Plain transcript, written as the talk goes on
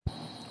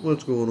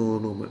What's going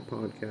on all my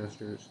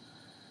podcasters?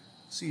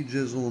 See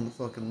Jizzle and the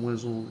fucking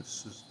Wizzle.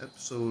 This is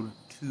episode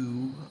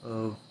 2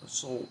 of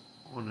Assault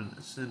on an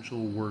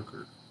Essential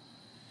Worker.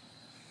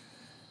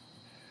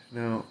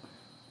 Now,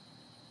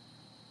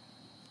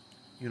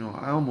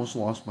 I almost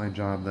lost my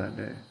job that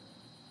day.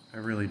 I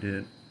really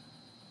did.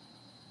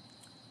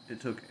 It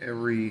took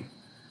every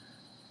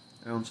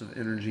ounce of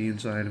energy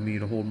inside of me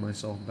to hold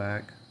myself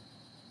back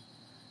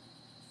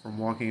from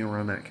walking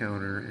around that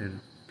counter and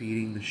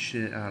beating the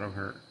shit out of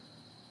her.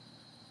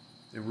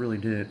 It really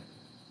did.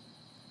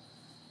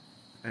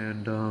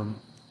 And,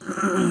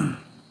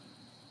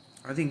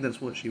 I think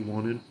that's what she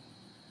wanted.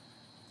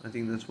 I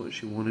think that's what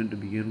she wanted to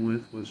begin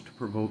with, was to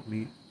provoke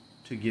me,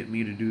 to get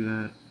me to do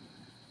that,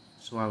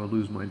 so I would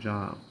lose my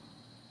job.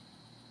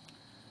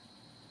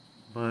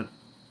 But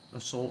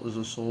assault is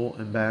assault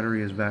and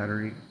battery is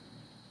battery.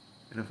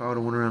 And if I would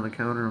have went around the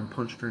counter and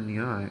punched her in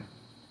the eye,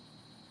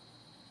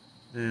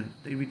 then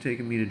they'd be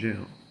taking me to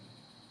jail.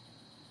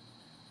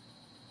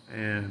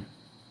 And,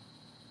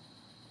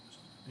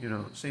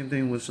 same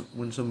thing with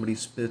when somebody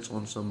spits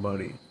on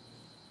somebody.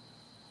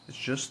 It's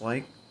just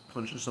like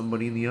punching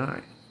somebody in the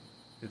eye.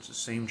 It's the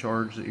same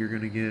charge that you're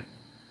going to get.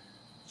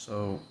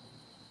 So,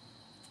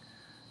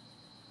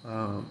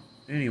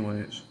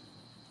 anyways,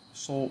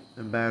 assault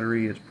and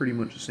battery, it's pretty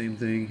much the same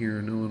thing here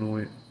in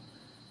Illinois.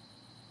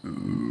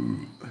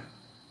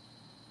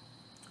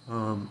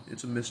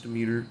 It's a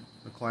misdemeanor,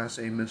 a Class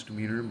A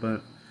misdemeanor,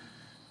 but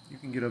you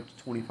can get up to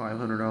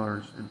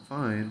 $2,500 in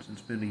fines and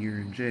spend a year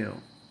in jail.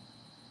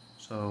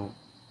 So,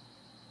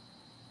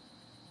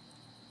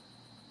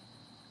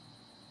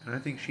 and I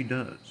think she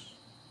does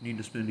need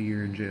to spend a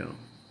year in jail.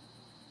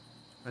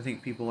 I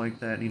think people like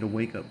that need a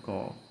wake-up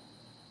call.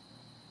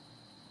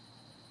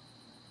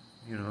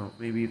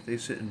 Maybe if they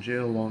sit in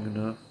jail long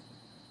enough,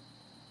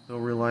 they'll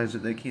realize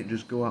that they can't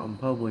just go out in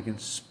public and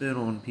spit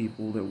on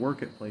people that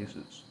work at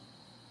places.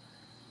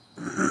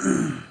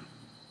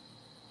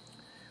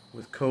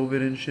 With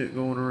COVID and shit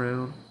going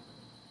around,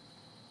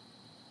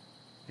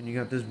 and you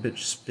got this bitch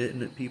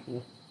spitting at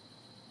people.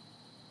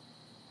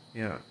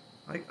 Yeah,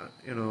 I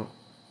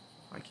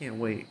can't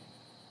wait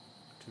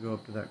to go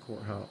up to that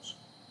courthouse.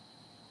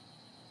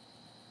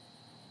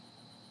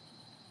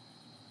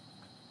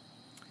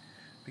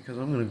 Because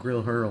I'm going to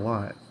grill her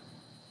alive.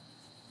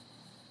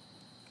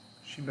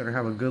 She better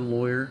have a good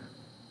lawyer.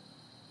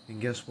 And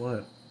guess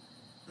what?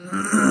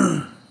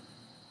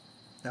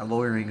 That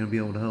lawyer ain't going to be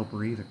able to help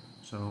her either.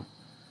 So,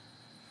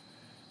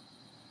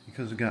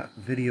 because I've got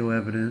video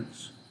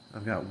evidence,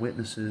 I've got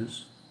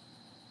witnesses,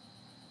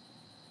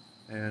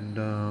 and,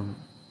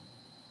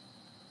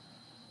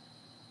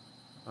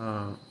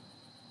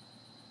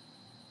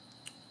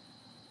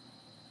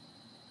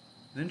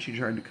 then she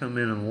tried to come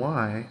in and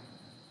lie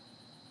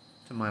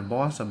to my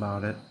boss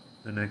about it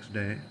the next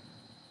day.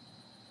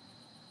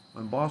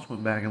 My boss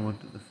went back and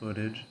looked at the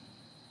footage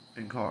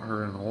and caught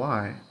her in a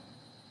lie.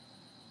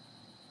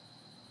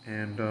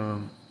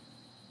 And,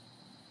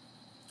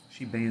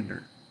 she banned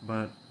her.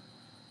 But,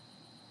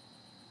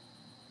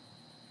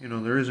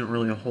 there isn't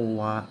really a whole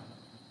lot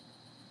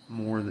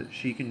more that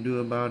she can do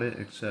about it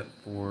except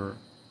for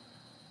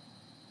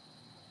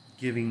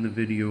giving the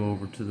video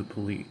over to the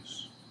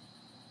police.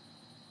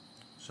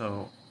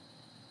 So,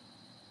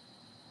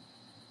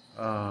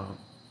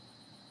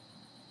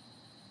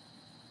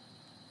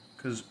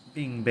 because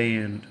being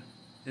banned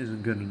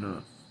isn't good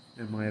enough,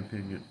 in my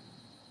opinion.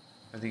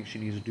 I think she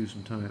needs to do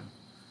some time.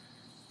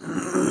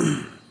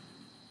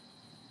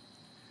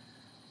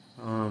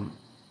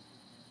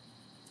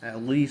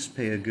 At least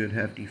pay a good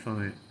hefty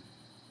fine.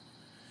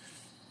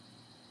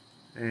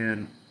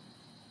 And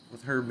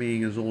with her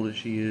being as old as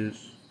she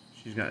is,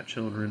 she's got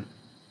children,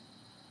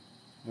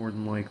 more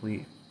than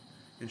likely,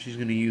 and she's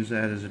going to use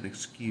that as an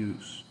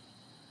excuse.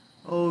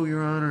 Oh,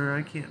 Your Honor,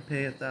 I can't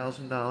pay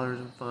 $1,000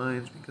 in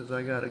fines because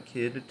I got a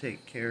kid to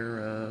take care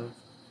of.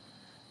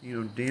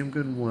 Damn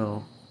good and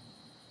well,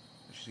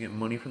 she's getting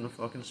money from the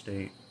fucking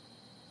state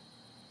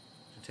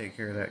to take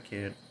care of that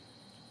kid.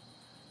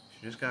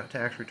 She just got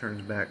tax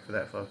returns back for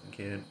that fucking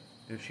kid,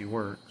 if she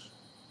works.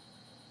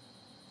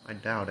 I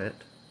doubt it.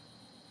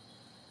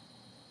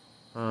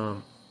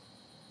 And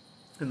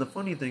the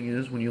funny thing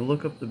is, when you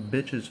look up the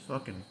bitch's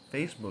fucking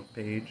Facebook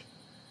page,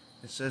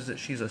 it says that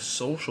she's a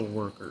social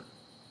worker.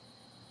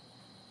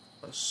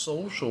 A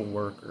social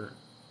worker.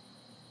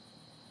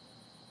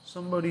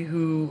 Somebody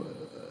who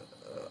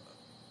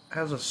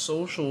has a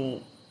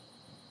social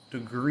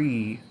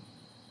degree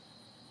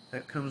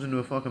that comes into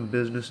a fucking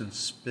business and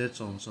spits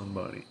on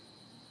somebody.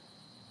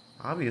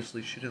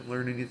 Obviously, she didn't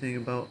learn anything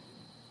about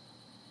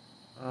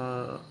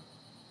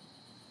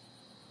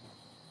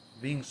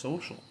being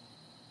social,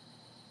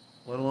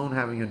 let alone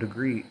having a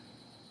degree.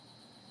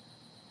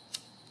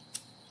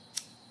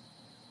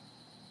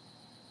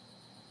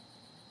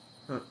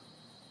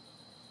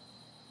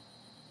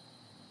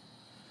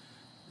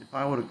 If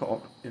I would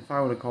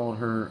have called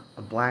her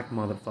a black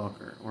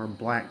motherfucker or a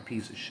black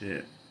piece of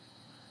shit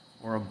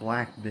or a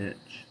black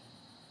bitch,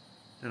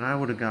 then I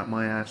would have got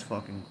my ass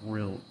fucking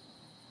grilled.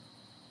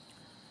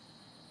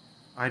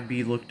 I'd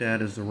be looked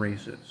at as the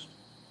racist.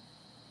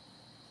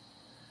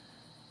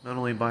 Not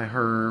only by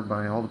her,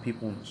 by all the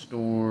people in the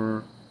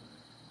store.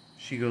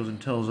 She goes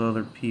and tells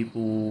other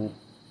people.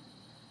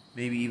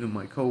 Maybe even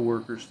my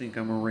coworkers think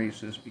I'm a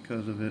racist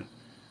because of it.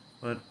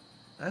 But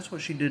that's what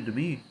she did to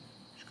me.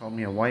 She called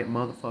me a white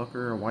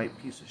motherfucker, a white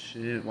piece of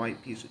shit,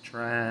 white piece of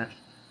trash.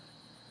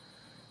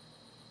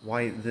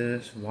 White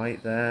this,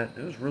 white that.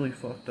 It was really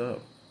fucked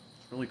up.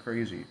 It's really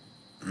crazy.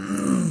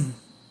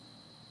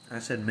 I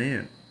said,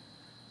 man,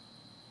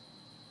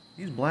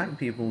 these black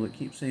people that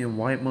keep saying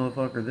white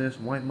motherfucker this,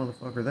 white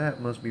motherfucker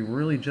that must be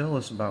really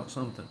jealous about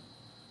something.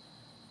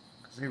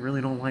 Because they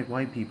really don't like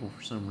white people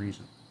for some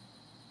reason.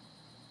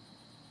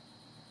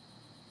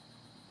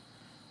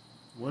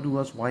 What do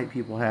us white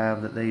people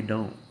have that they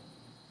don't?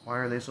 Why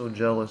are they so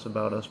jealous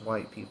about us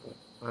white people?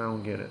 I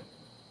don't get it.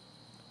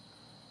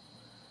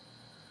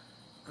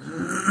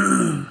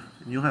 And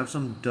you'll have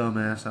some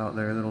dumbass out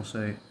there that'll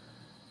say,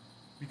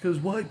 because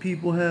white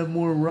people have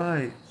more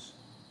rights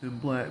than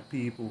black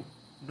people.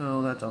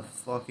 No, that's a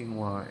fucking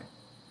lie.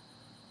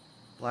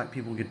 Black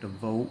people get to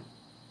vote,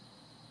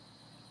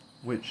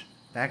 which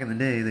back in the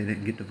day they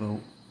didn't get to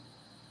vote.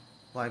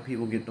 Black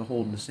people get to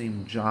hold the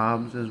same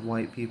jobs as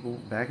white people.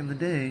 Back in the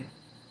day,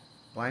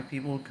 black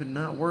people could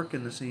not work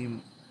in the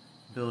same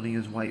building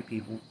as white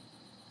people.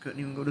 Couldn't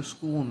even go to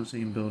school in the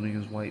same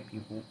building as white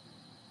people.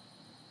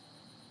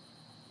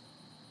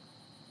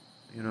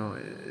 You know,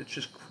 it's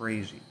just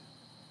crazy.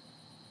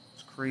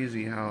 It's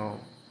crazy how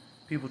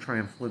people try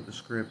and flip the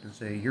script and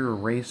say, you're a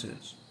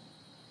racist.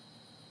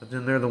 But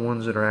then they're the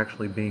ones that are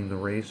actually being the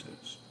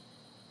racists.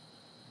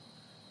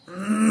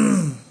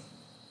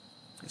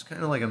 It's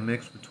kind of like a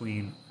mix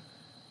between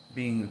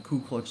being a Ku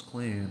Klux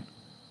Klan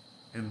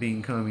and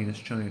being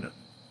Communist China.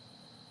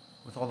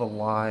 With all the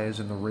lies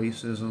and the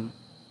racism,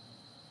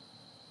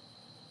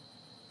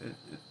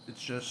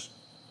 it's just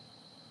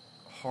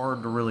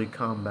hard to really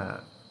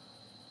combat.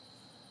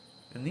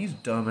 And these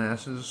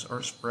dumbasses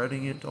are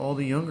spreading it to all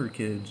the younger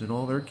kids and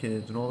all their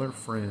kids and all their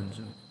friends.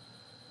 And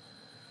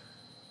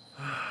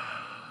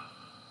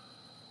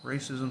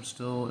racism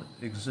still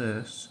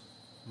exists,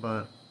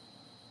 but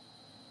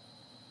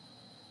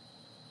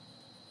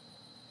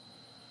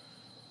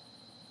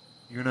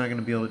you're not going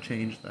to be able to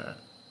change that.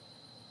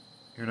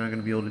 You're not going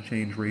to be able to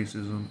change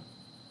racism.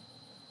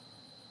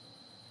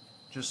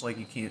 Just like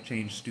you can't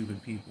change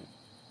stupid people.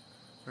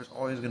 There's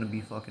always going to be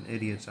fucking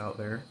idiots out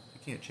there. You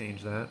can't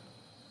change that.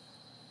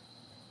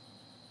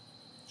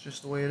 It's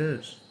just the way it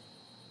is.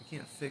 You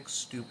can't fix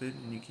stupid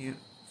and you can't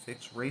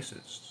fix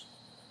racists.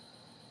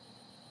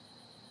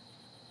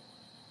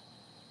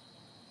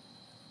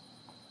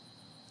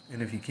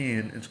 And if you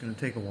can, it's going to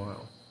take a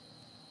while.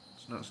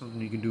 It's not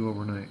something you can do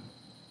overnight.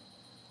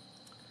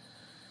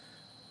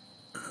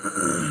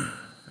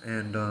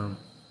 And,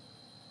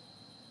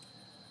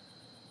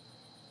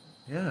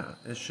 yeah,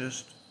 it's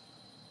just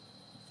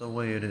the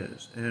way it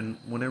is. And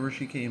whenever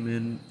she came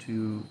in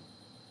and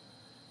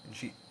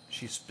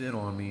she spit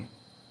on me,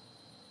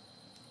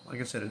 like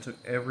I said, it took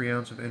every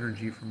ounce of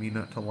energy for me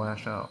not to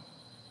lash out.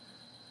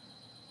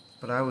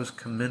 But I was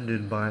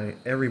commended by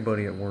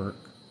everybody at work.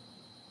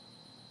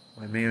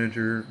 My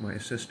manager, my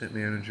assistant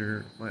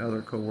manager, my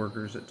other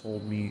coworkers that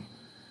told me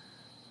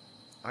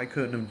I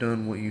couldn't have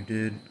done what you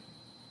did.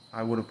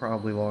 I would have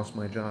probably lost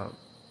my job.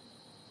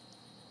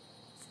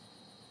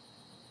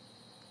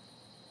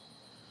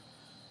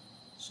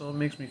 So it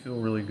makes me feel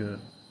really good.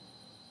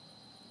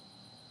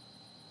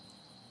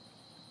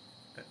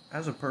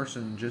 As a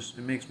person, just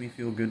it makes me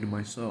feel good to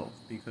myself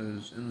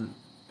because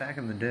back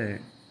in the day,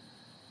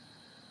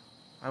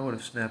 I would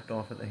have snapped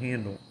off at the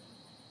handle.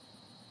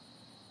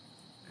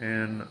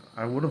 And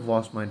I would have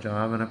lost my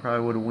job and I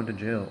probably would have went to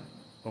jail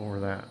over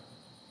that.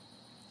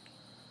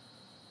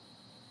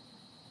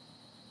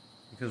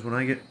 Because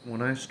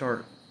when I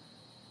start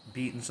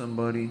beating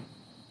somebody,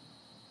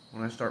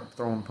 when I start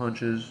throwing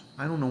punches,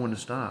 I don't know when to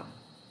stop.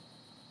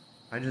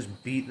 I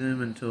just beat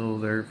them until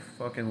they're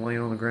fucking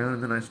laying on the ground,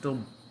 and then I still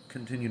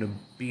continue to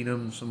beat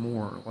them some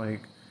more,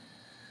 like,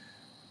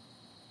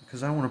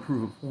 because I want to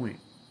prove a point.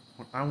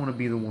 I want to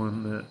be the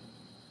one that,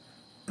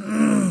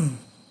 and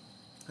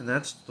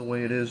that's the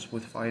way it is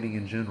with fighting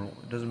in general.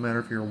 It doesn't matter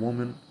if you're a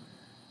woman,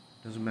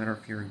 it doesn't matter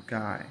if you're a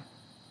guy.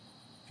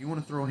 If you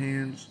want to throw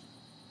hands,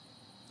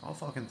 I'll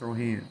fucking throw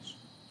hands.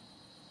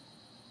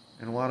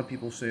 And a lot of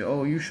people say,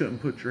 oh, you shouldn't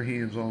put your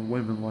hands on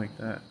women like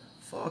that.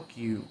 Fuck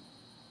you.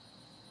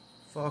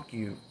 Fuck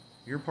you.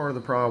 You're part of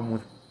the problem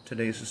with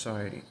today's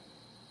society.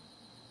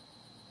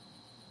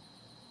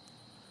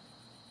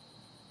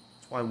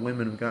 That's why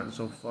women have gotten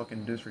so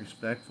fucking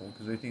disrespectful,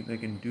 because they think they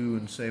can do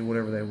and say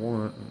whatever they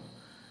want, and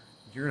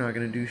you're not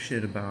going to do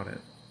shit about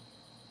it.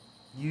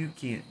 You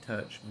can't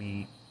touch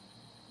me.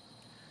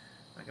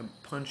 I can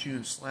punch you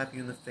and slap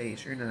you in the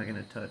face. You're not going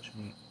to touch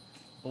me.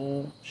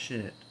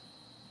 Bullshit.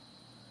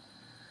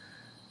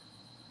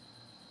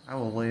 I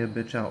will lay a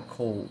bitch out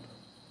cold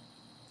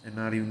and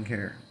not even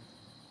care.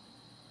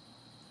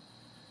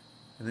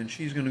 And then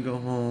she's going to go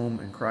home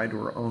and cry to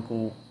her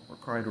uncle or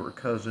cry to her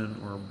cousin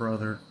or her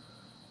brother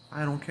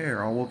I don't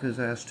care. I'll whoop his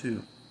ass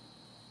too.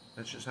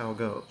 That's just how it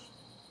goes.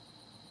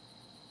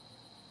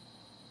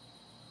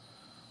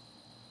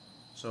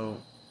 So,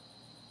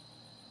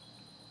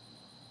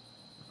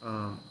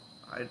 um,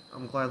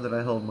 I'm glad that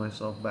I held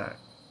myself back.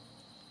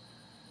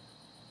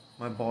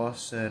 My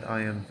boss said,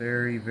 I am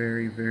very,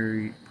 very,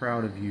 very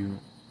proud of you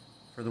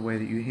for the way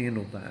that you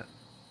handled that.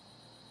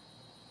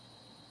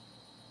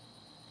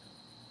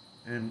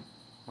 And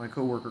my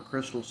coworker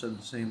Crystal said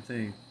the same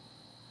thing.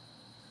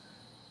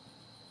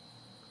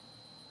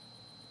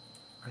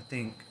 I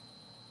think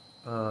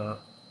uh,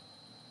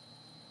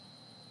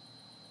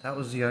 that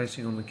was the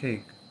icing on the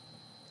cake.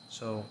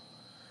 So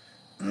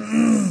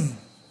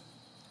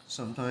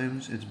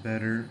sometimes it's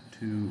better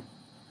to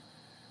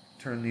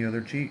turn the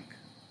other cheek.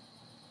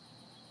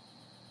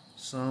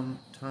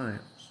 Sometimes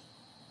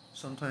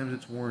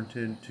it's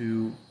warranted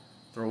to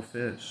throw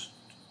fists,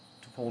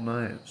 to pull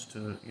knives,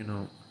 to,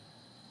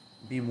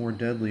 be more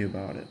deadly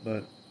about it.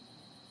 But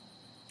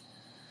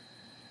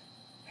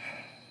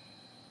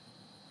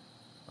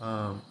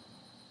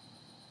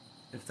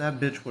if that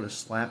bitch would have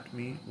slapped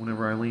me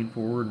whenever I leaned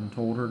forward and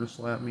told her to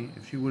slap me,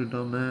 if she would have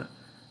done that,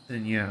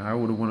 then yeah, I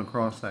would have went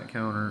across that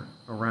counter,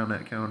 around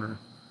that counter,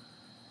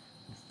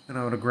 and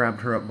I would have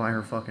grabbed her up by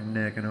her fucking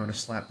neck and I would have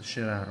slapped the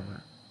shit out of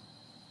her.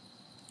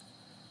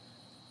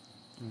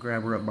 And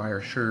grab her up by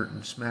her shirt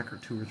and smack her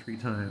 2 or 3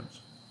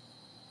 times.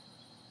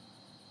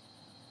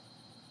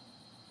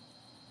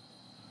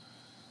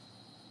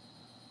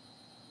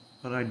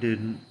 But I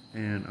didn't,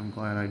 and I'm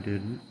glad I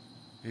didn't.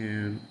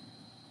 And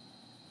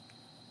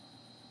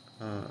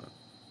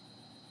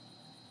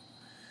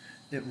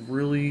it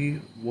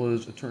really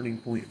was a turning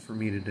point for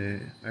me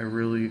today.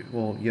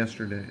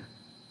 Yesterday.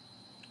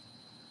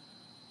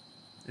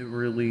 It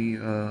really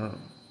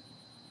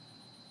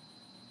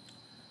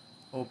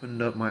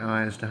opened up my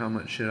eyes to how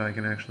much shit I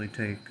can actually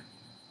take.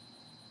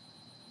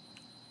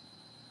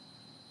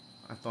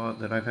 I thought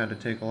that I've had to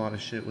take a lot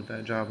of shit with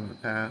that job in the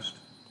past.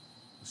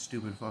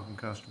 Stupid fucking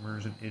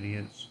customers and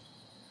idiots.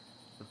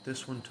 But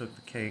this one took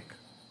the cake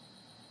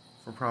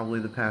for probably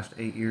the past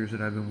 8 years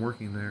that I've been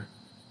working there.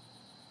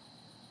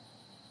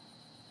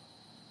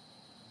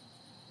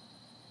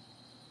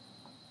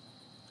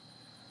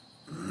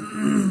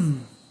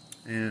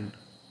 And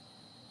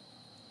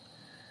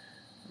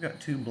I've got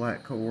 2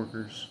 black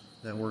coworkers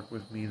that work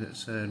with me that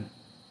said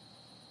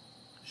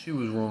she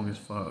was wrong as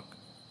fuck.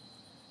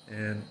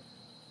 And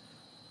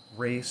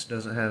race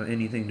doesn't have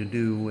anything to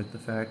do with the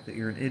fact that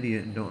you're an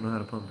idiot and don't know how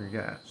to pump your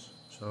gas.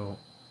 So,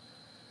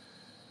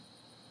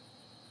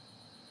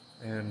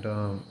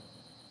 and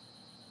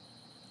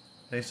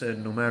they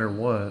said no matter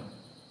what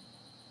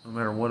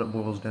it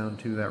boils down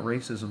to, that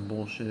racism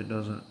bullshit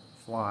doesn't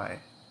fly,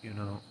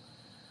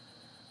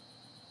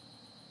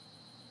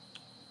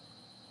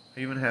 I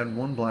even had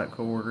one black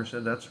coworker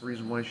said that's the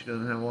reason why she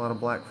doesn't have a lot of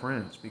black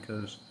friends,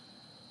 because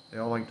they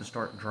all like to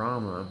start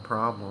drama and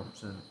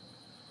problems and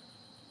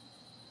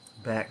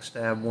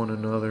backstab one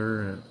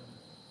another, and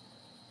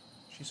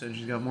she said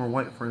she's got more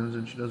white friends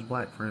than she does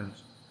black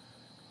friends.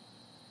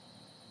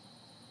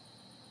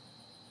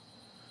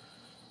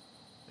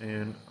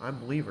 And I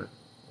believe her.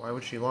 Why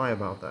would she lie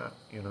about that,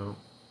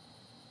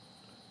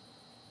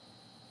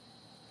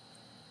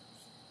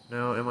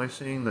 Now, am I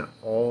saying that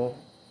all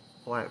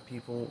black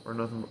people are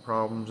nothing but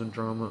problems and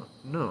drama?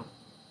 No.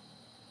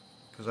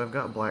 Because I've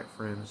got black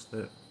friends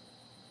that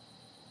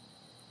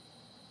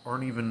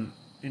aren't even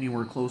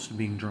anywhere close to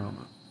being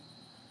drama.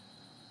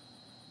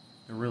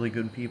 They're really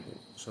good people.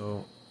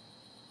 So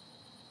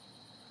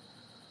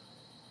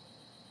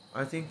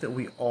I think that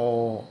we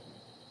all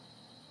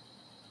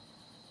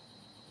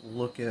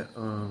look at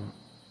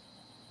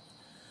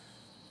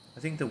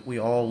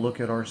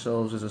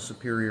ourselves as a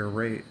superior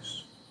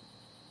race.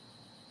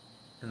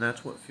 And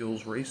that's what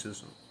fuels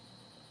racism.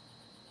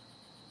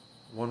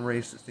 One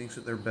race that thinks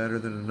that they're better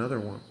than another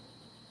one.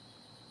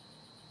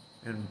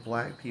 And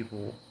black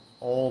people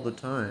all the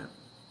time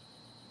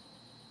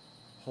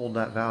hold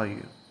that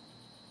value.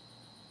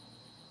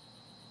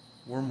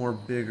 We're more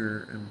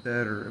bigger and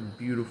better and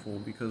beautiful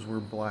because we're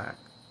black.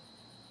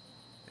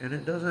 And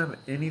it doesn't have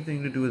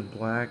anything to do with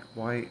black,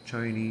 white,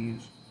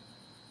 Chinese.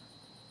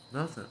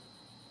 Nothing.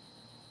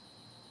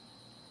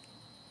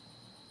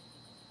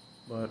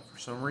 But for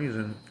some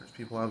reason, there's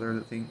people out there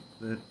that think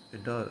that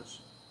it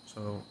does.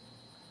 So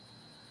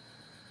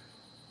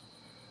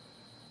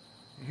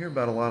you hear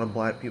about a lot of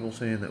black people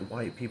saying that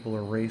white people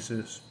are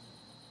racist.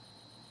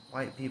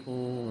 White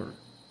people are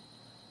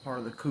part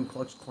of the Ku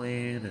Klux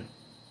Klan, and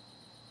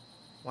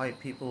white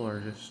people are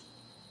just,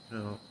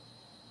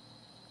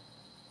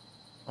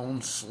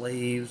 own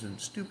slaves,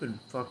 and stupid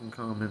fucking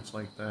comments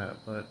like that.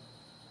 But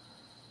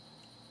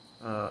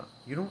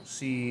you don't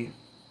see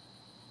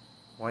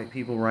white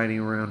people riding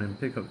around in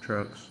pickup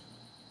trucks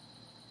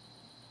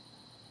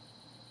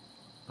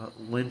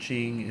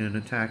lynching and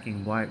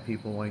attacking black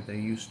people like they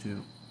used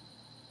to.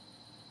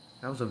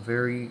 That was a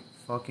very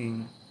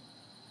fucking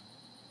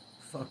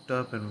fucked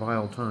up and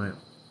vile time.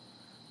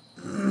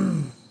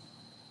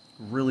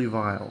 Really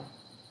vile.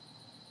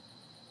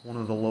 One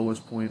of the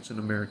lowest points in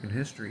American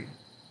history.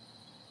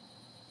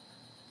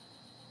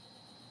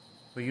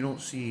 But you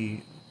don't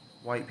see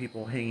white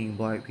people hanging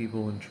black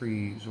people in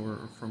trees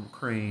or from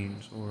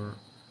cranes or.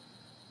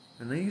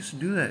 And they used to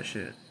do that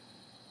shit.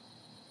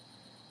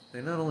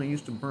 They not only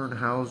used to burn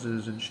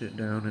houses and shit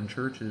down in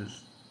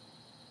churches,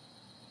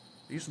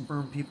 they used to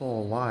burn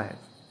people alive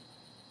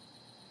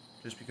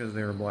just because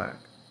they were black.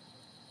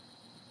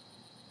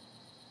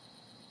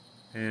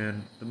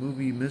 And the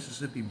movie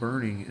Mississippi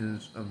Burning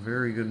is a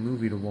very good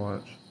movie to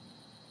watch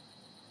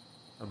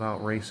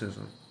about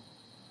racism.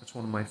 It's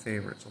one of my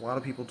favorites. A lot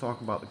of people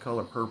talk about The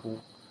Color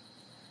Purple.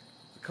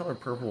 The Color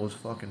Purple is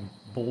fucking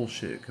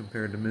bullshit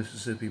compared to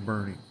Mississippi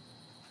Burning.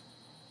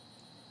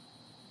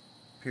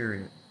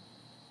 Period.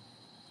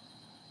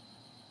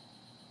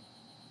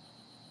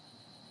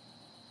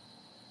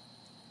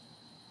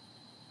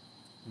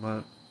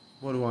 But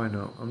what do I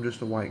know? I'm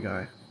just a white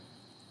guy.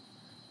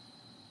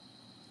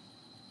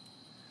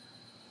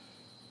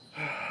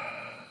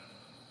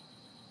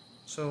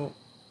 So,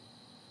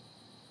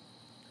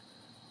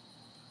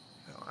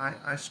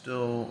 I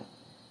still,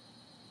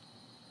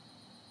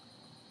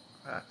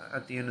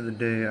 at the end of the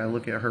day, I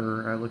look at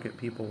her, I look at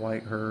people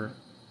like her,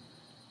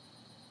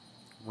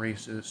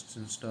 racists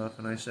and stuff,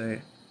 and I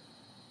say,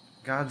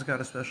 God's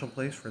got a special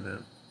place for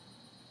them.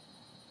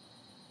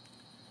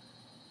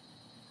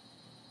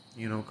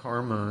 You know,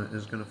 karma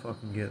is gonna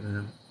fucking get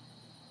them.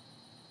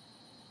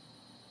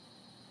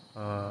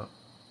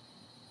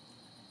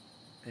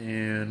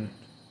 And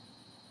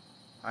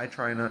I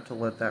try not to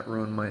let that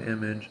ruin my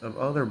image of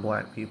other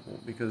black people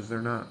because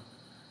they're not,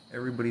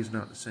 everybody's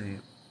not the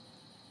same.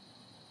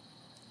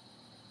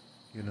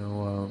 You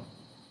know,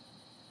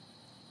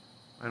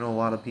 I know a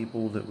lot of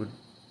people that would,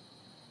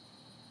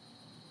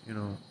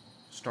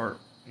 start,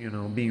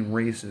 being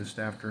racist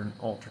after an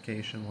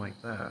altercation like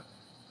that.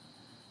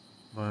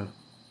 But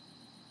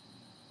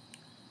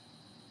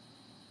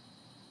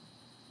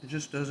it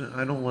just doesn't,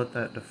 I don't let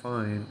that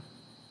define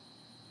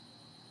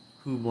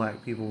who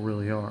black people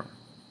really are.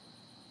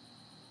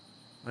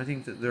 I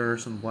think that there are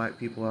some black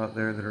people out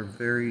there that are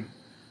very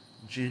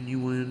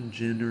genuine,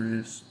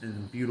 generous,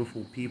 and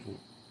beautiful people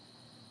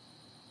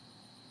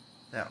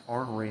that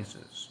aren't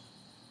racist.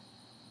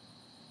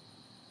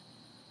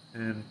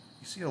 And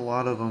you see a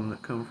lot of them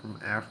that come from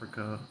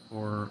Africa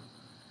or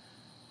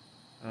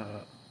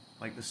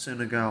like the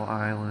Senegal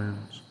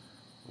Islands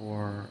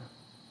or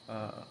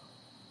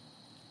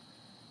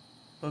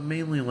but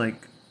mainly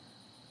like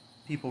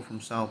people from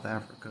South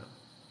Africa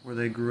where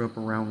they grew up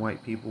around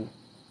white people.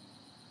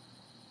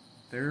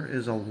 There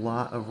is a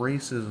lot of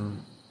racism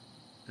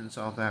in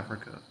South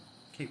Africa.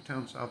 Cape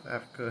Town, South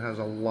Africa has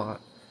a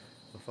lot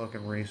of fucking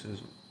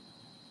racism.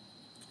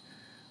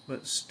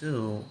 But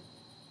still,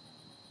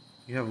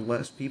 you have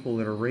less people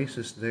that are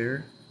racist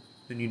there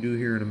than you do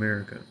here in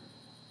America.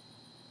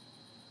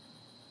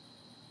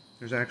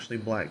 There's actually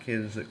black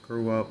kids that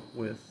grew up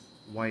with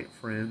white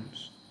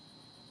friends.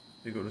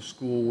 They go to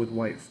school with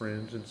white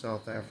friends in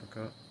South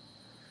Africa.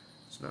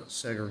 It's not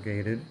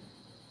segregated.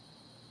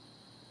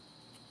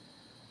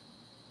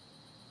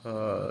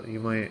 You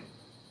might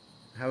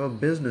have a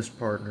business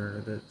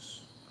partner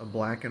that's a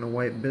black and a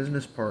white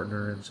business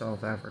partner in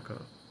South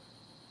Africa.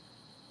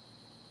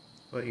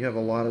 But you have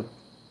a lot of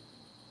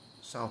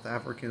South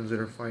Africans that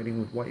are fighting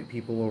with white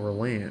people over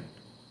land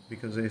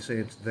because they say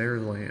it's their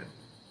land.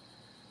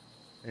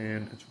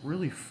 And it's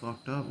really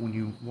fucked up when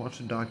you watch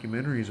the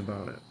documentaries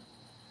about it.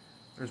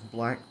 There's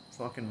black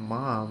fucking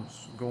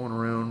mobs going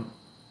around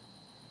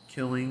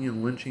killing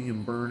and lynching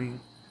and burning,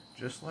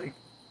 just like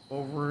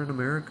over in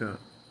America,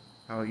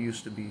 how it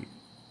used to be.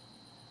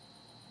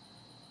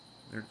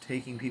 They're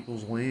taking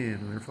people's land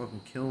and they're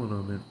fucking killing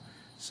them and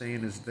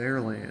saying it's their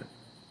land.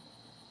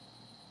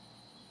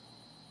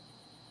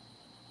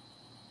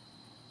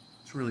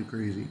 It's really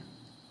crazy.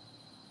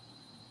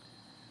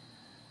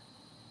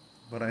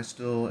 But I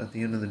still, at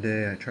the end of the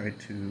day, I try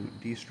to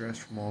de-stress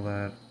from all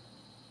that.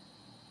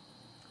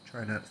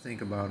 Try not to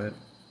think about it.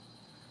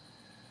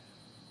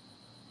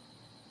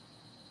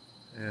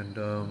 And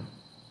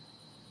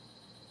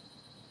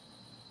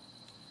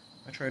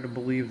I try to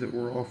believe that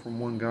we're all from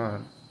one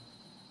God.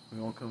 We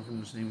all come from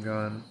the same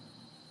God.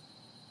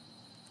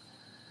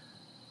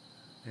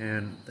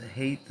 And the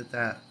hate that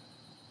that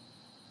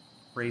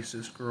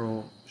racist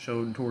girl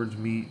showed towards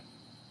me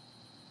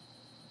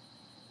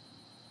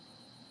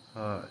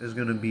is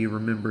going to be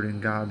remembered in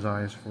God's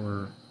eyes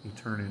for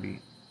eternity.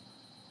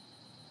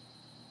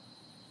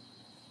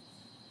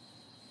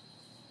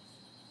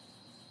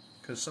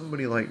 Because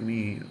somebody like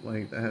me,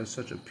 like that has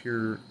such a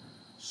pure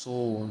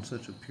soul and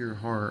such a pure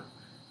heart,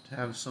 to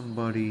have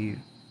somebody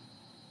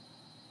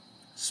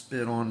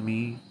spit on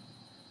me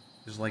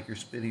is like you're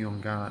spitting on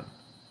God.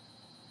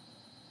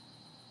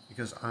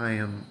 Because I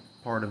am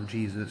part of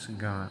Jesus and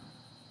God.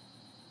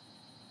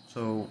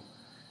 So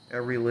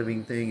every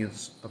living thing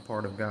is a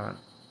part of God.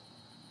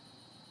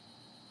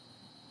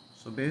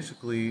 So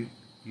basically,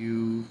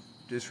 you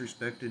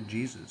disrespected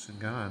Jesus and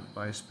God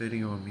by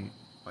spitting on me,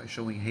 by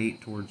showing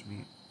hate towards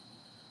me.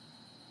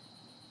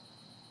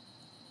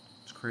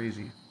 It's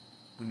crazy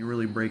when you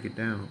really break it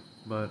down,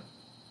 but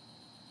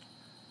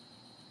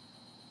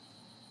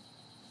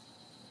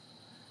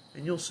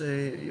And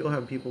you'll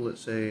have people that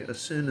say a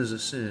sin is a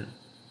sin.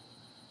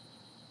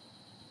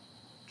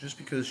 Just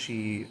because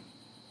she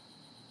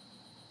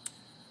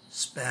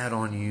spat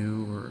on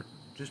you, or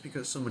just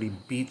because somebody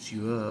beats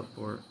you up,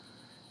 or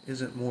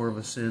isn't more of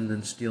a sin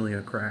than stealing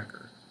a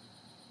cracker.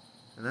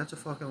 And that's a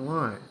fucking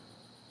lie.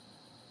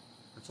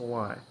 That's a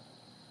lie.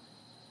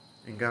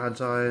 In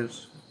God's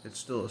eyes, it's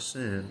still a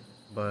sin,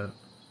 but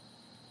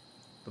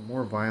the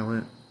more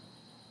violent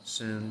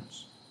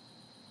sins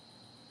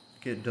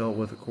get dealt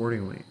with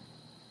accordingly.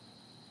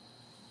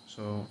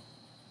 So,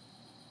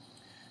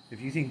 if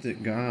you think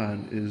that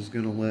God is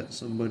going to let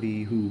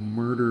somebody who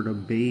murdered a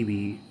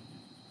baby,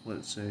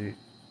 let's say,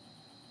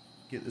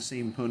 get the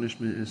same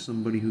punishment as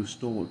somebody who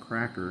stole a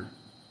cracker,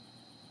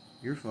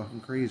 you're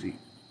fucking crazy.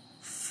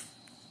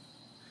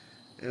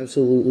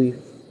 Absolutely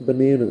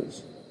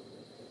bananas.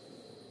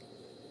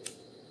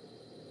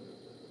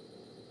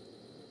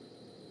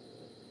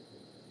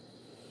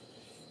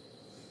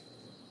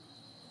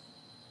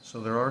 So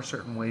there are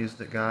certain ways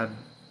that God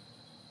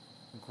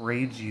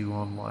grades you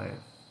on life,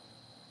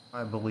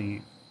 I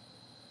believe.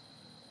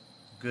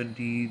 Good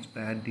deeds,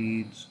 bad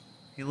deeds.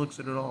 He looks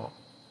at it all.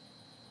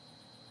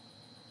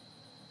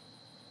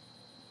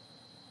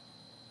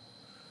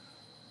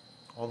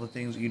 All the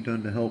things that you've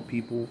done to help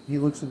people, he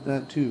looks at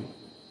that too.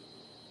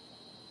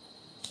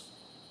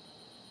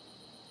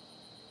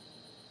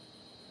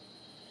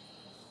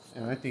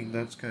 And I think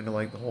that's kind of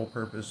like the whole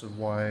purpose of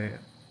why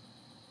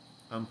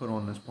I'm put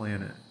on this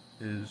planet,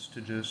 is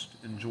to just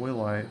enjoy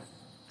life,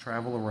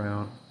 travel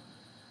around,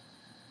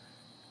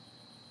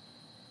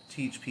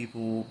 teach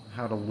people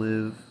how to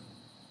live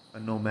a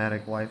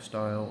nomadic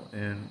lifestyle,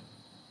 and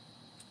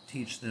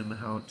teach them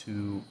how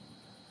to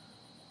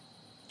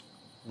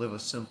live a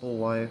simple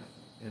life,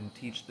 and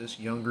teach this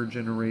younger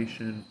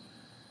generation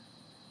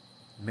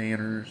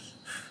manners,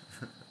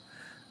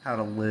 how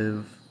to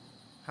live,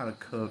 how to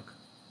cook.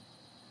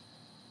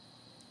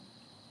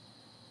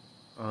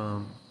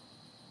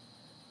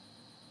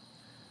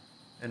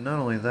 And not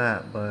only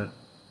that, but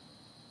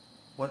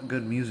what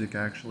good music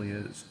actually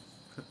is.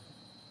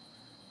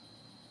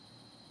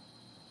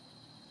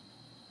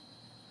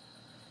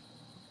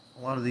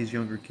 A lot of these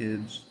younger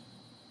kids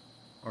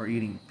are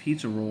eating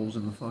pizza rolls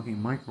in the fucking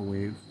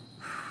microwave.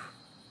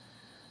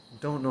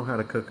 Don't know how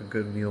to cook a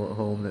good meal at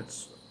home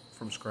that's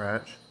from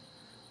scratch.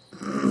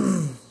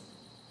 And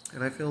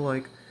I feel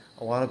like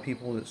a lot of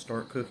people that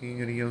start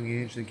cooking at a young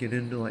age, they get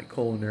into like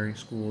culinary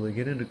school, they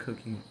get into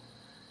cooking,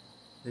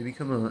 they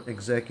become an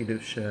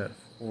executive chef,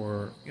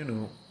 or,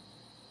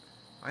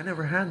 I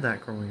never had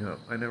that growing up.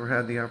 I never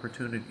had the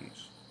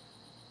opportunities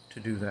to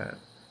do that.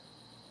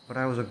 But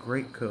I was a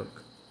great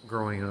cook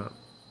growing up.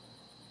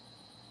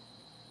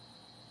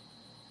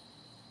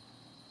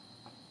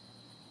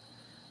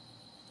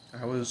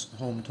 I was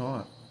home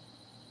taught,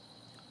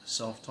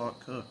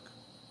 self-taught cook.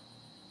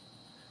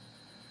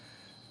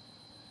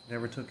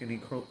 Never took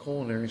any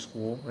culinary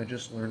school. I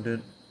just learned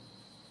it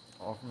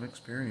all from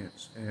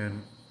experience.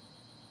 And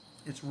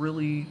it's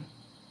really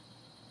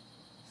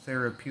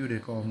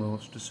therapeutic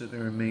almost to sit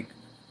there and make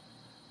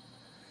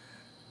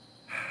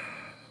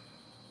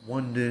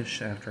one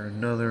dish after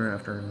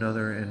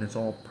another, and it's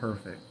all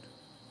perfect.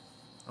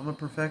 I'm a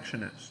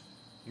perfectionist,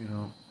 you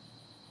know.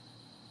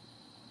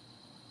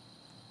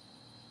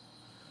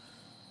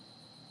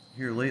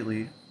 Here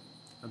lately,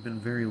 I've been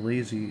very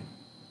lazy,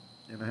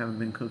 and I haven't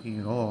been cooking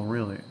at all,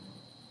 really.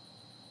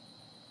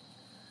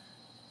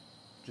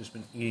 Just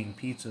been eating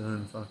pizza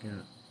and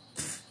fucking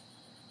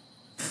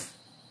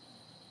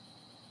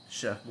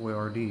Chef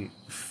Boyardee.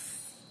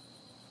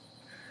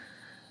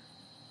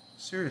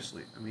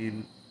 Seriously, I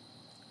mean,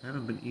 I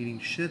haven't been eating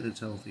shit that's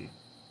healthy.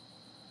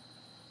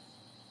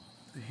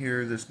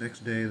 Here, this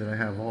next day that I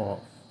have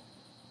off,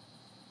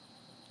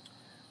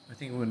 I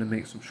think I'm going to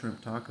make some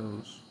shrimp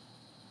tacos.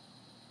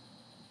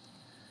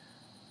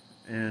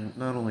 And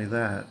not only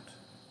that,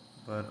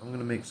 but I'm going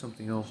to make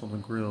something else on the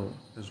grill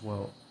as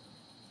well.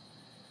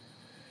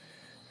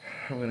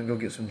 I'm going to go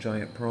get some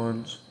giant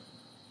prawns.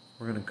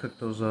 We're going to cook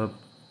those up.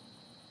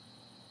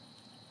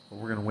 But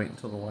we're going to wait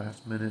until the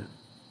last minute.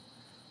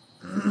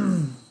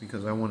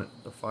 Because I want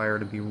the fire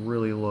to be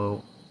really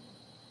low.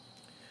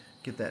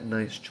 Get that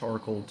nice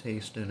charcoal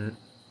taste in it.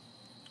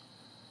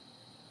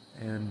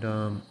 And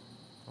I'm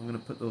going to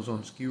put those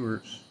on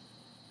skewers.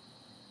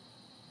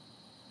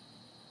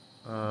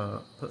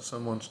 Put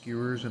some on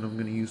skewers, and I'm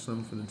going to use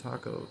some for the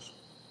tacos.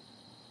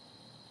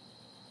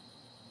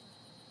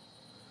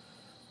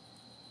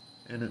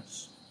 And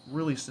it's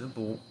really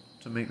simple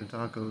to make the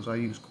tacos. I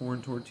use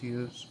corn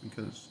tortillas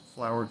because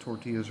flour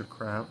tortillas are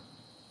crap.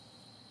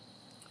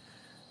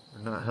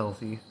 They're not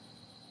healthy.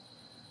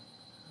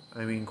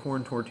 I mean,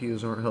 corn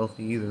tortillas aren't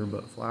healthy either,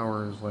 but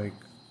flour is like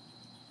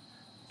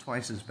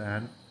twice as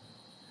bad.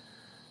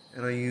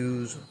 And I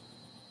use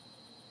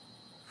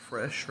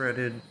fresh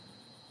shredded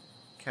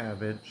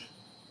cabbage.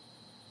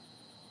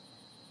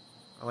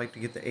 I like to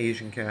get the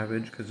Asian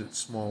cabbage because it's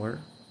smaller.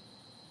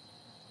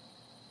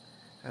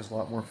 Has a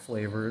lot more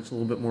flavor. It's a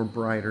little bit more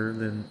brighter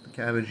than the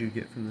cabbage you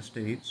get from the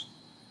States.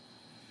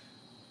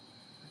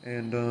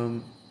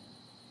 And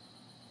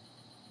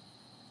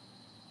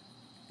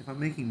if I'm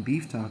making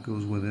beef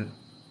tacos with it,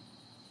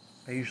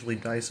 I usually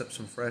dice up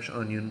some fresh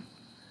onion,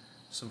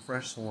 some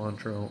fresh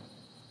cilantro,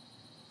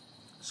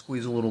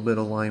 squeeze a little bit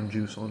of lime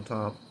juice on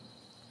top.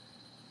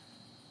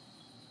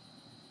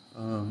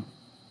 Um,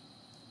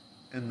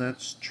 and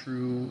that's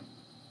true,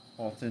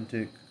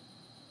 authentic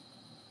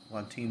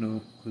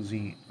Latino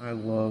cuisine. I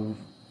love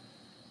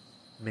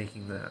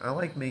making that. I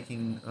like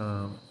making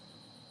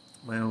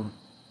my own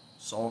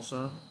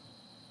salsa,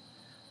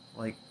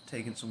 like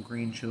taking some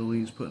green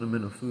chilies, putting them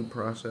in a food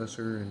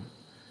processor, and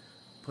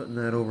putting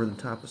that over the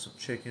top of some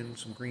chicken,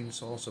 some green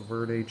salsa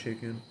verde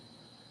chicken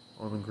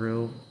on the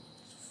grill.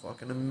 It's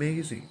fucking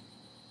amazing.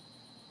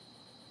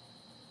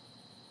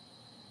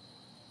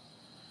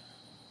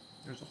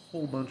 There's a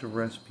whole bunch of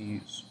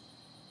recipes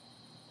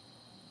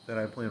that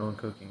I plan on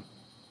cooking.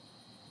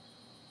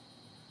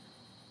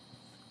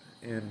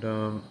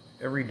 And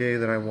every day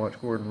that I watch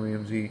Gordon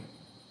Ramsay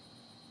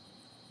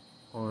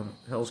on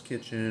Hell's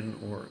Kitchen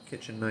or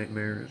Kitchen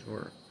Nightmares,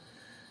 or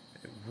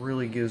it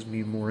really gives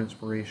me more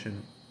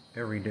inspiration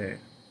every day.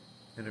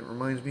 And it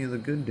reminds me of the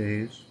good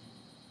days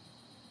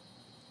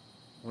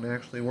when I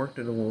actually worked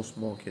in a little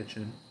small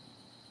kitchen.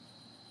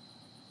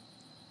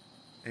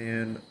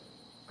 And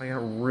I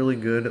got really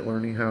good at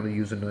learning how to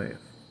use a knife.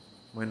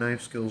 My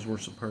knife skills were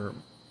superb.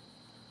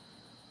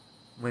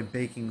 My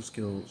baking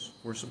skills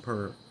were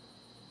superb.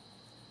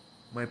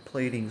 My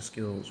plating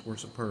skills were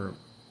superb.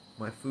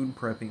 My food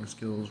prepping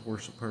skills were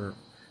superb.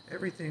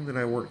 Everything that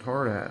I worked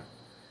hard at.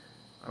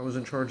 I was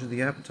in charge of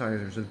the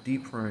appetizers, of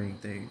deep frying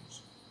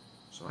things.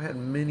 So I had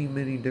many,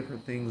 many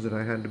different things that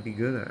I had to be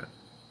good at.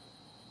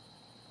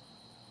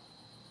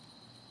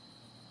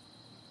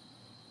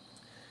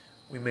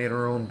 We made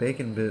our own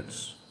bacon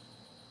bits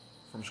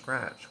from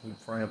scratch. We'd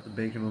fry up the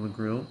bacon on the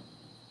grill,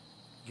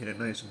 get it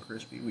nice and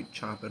crispy. We'd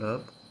chop it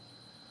up,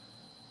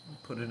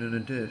 put it in a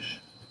dish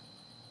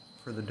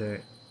for the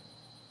day.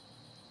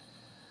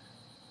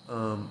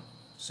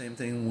 Same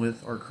thing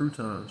with our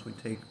croutons. We'd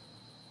take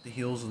the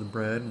heels of the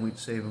bread and we'd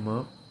save them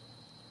up,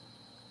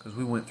 because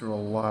we went through a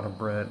lot of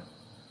bread.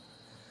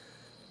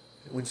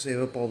 We'd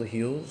save up all the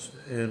heels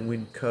and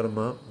we'd cut them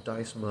up,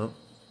 dice them up,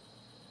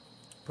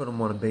 put them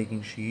on a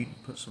baking sheet,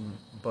 put some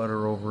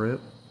butter over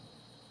it,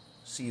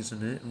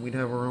 season it, and we'd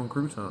have our own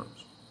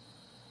croutons.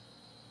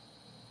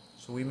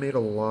 So we made a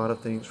lot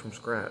of things from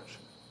scratch.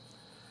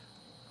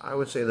 I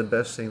would say the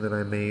best thing that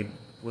I made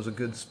was a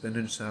good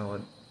spinach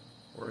salad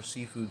or a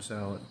seafood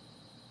salad.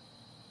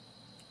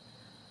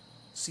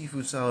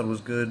 Seafood salad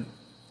was good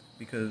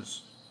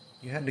because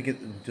you had to get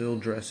the dill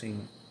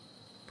dressing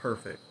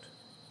perfect.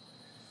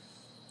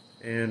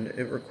 And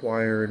it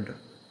required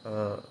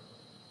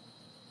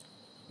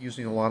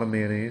using a lot of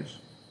mayonnaise,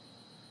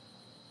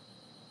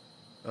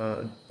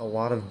 a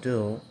lot of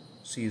dill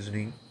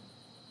seasoning,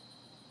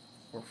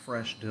 or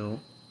fresh dill.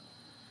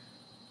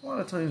 A lot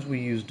of times we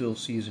use dill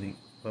seasoning,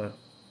 but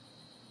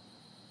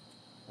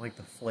like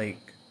the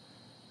flake,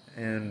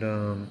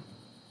 and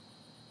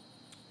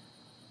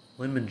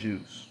lemon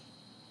juice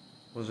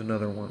was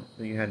another one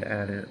that you had to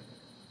add in.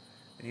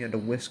 And you had to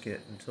whisk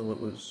it until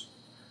it was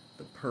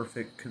the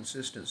perfect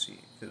consistency.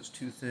 If it was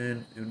too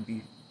thin,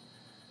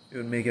 it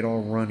would make it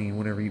all runny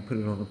whenever you put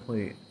it on the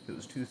plate. If it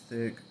was too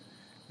thick,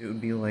 it would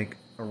be like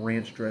a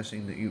ranch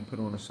dressing that you'd put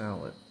on a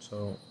salad.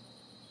 So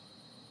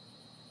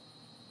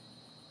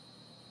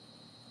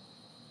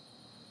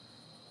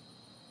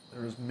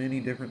there was many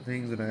different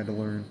things that I had to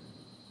learn,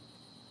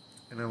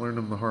 and I learned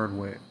them the hard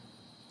way.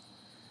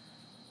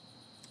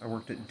 I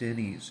worked at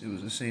Denny's. It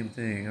was the same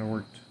thing. I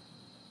worked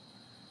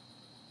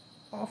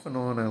off and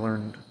on. I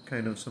learned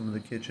kind of some of the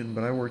kitchen,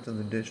 but I worked in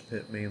the dish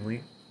pit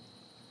mainly.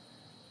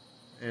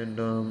 And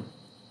there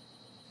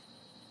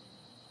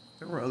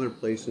were other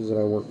places that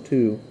I worked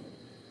too,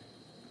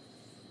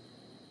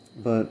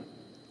 but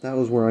that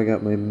was where I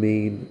got my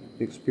main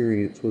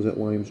experience, was at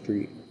Lime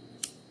Street.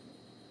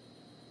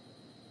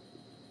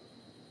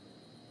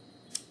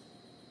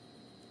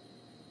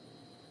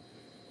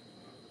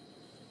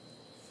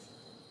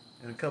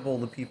 And a couple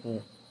of the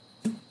people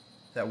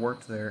that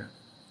worked there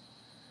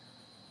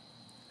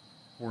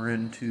were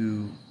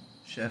into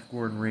Chef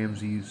Gordon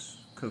Ramsay's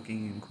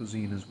cooking and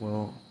cuisine as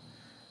well.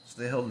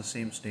 So they held the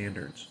same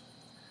standards.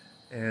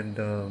 And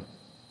the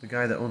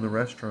guy that owned the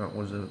restaurant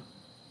was a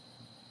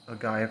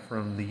guy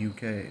from the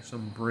UK,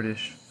 some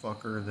British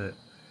fucker that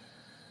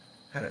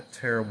had a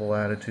terrible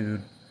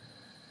attitude.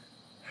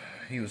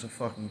 He was a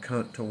fucking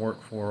cunt to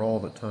work for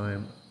all the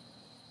time.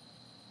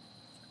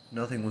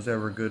 Nothing was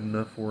ever good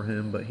enough for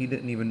him, but he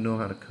didn't even know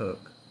how to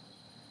cook.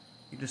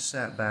 He just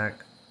sat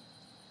back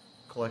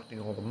collecting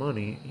all the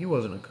money. He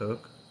wasn't a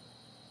cook.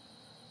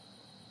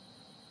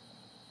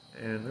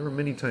 And there were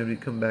many times he'd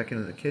come back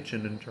into the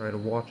kitchen and try to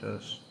watch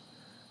us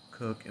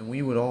cook, and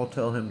we would all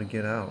tell him to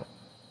get out.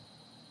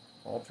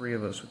 All three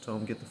of us would tell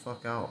him, get the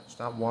fuck out.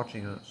 Stop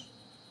watching us.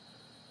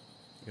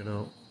 You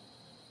know?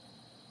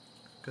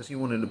 Because he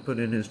wanted to put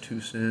in his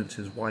 2 cents.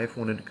 His wife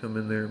wanted to come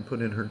in there and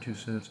put in her 2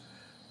 cents.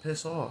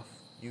 Piss off.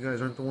 You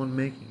guys aren't the one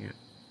making it.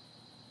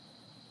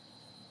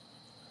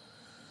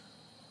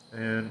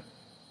 And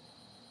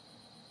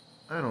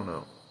I don't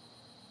know.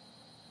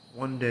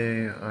 one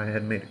day I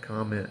had made a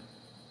comment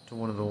to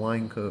one of the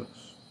line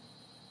cooks,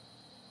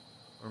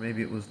 or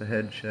maybe it was the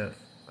head chef,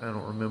 I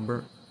don't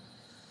remember.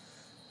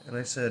 And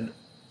I said,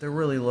 they're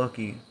really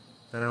lucky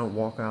that I don't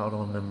walk out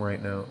on them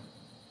right now.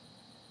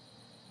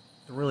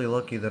 They're really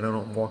lucky that I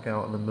don't walk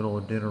out in the middle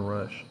of dinner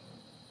rush.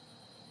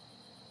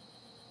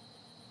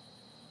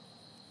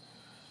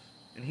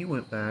 And he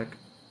went back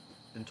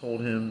and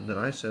told him that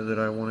I said that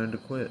I wanted to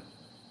quit.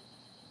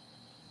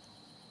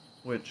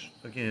 Which,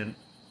 again,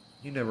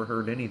 he never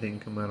heard anything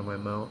come out of my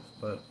mouth,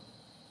 but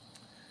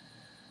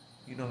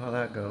you know how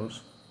that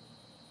goes.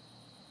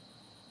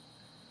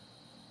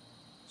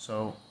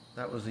 So,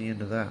 that was the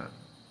end of that.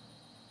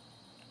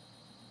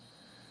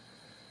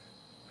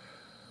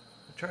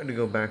 I tried to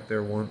go back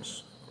there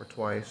once or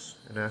twice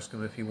and ask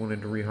him if he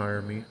wanted to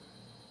rehire me.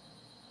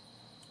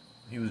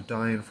 He was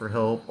dying for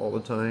help all the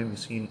time. You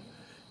seen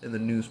in the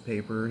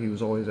newspaper, he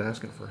was always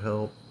asking for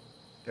help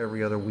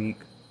every other week.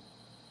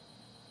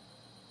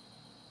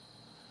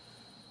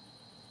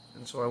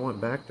 And so I went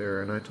back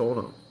there and I told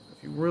him,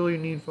 if you really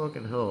need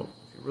fucking help,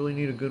 if you really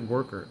need a good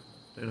worker,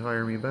 then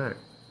hire me back.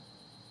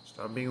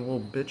 Stop being a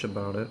little bitch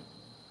about it.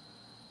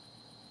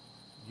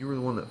 You were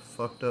the one that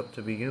fucked up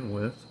to begin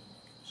with.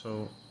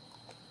 So,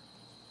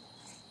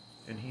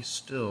 and he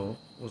still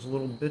was a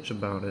little bitch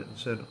about it and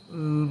said, oh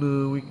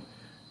no, I'm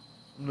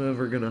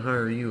never gonna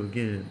hire you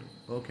again.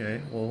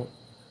 Okay, well,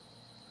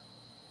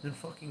 then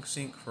fucking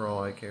sink for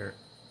all I care.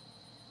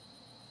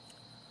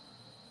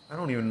 I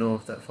don't even know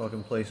if that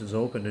fucking place is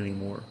open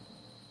anymore.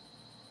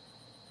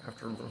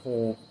 After the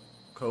whole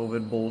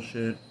COVID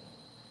bullshit,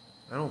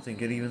 I don't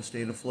think it even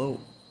stayed afloat.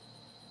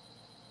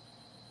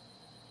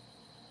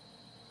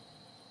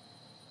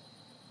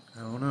 I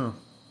don't know.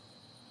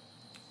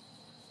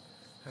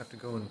 Have to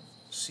go and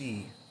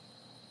see.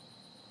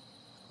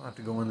 I'll have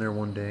to go in there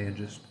one day and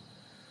just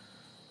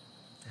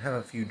have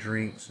a few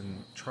drinks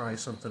and try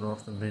something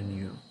off the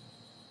menu.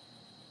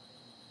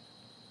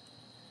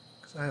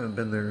 Because I haven't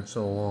been there in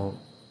so long.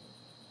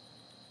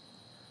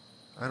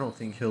 I don't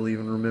think he'll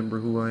even remember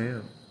who I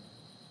am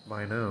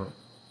by now.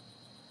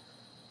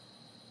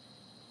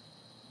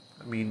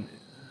 I mean,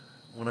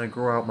 when I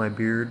grow out my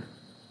beard,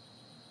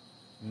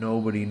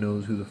 nobody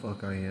knows who the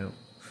fuck I am.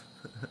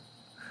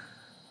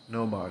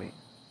 Nobody.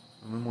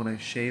 And then when I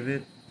shave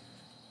it,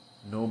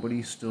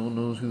 nobody still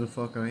knows who the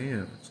fuck I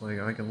am. It's like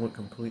I can look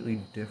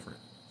completely different.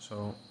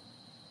 So,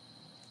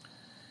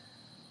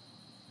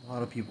 a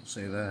lot of people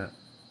say that.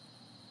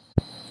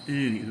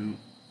 Anywho.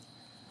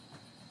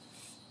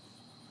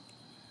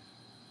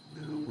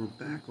 Now we're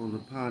back on the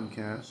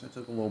podcast. I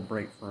took a little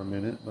break for a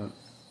minute, but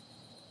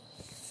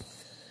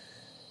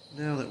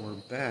now that we're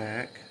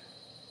back,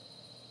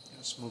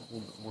 gotta smoke a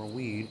little bit more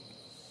weed.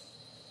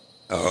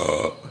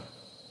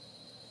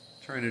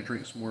 Trying to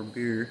drink some more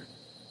beer.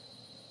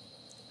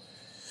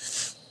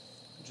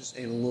 Just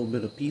ate a little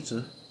bit of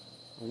pizza.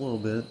 A little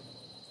bit.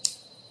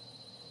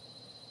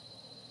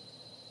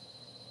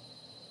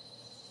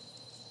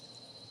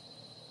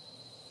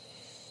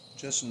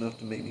 Just enough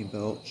to make me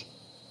belch.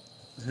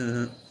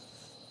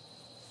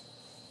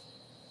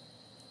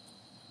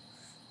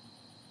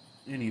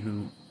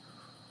 Anywho,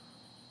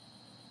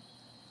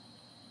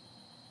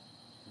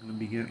 I'm gonna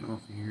be getting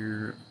off of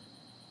here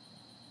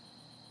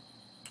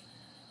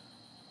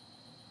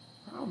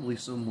probably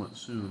somewhat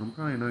soon. I'm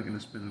probably not gonna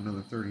spend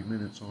another 30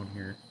 minutes on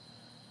here.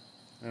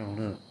 I don't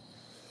know.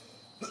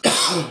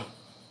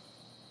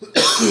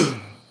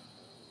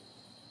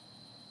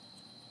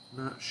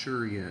 Not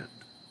sure yet.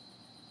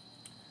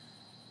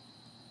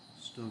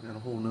 Still got a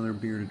whole nother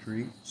beer to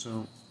drink,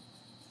 so.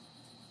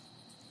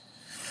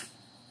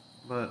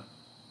 But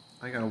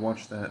I gotta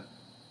watch that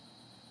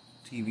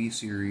TV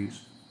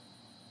series.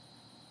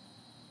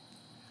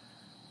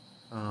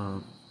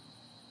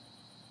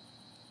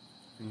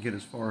 And get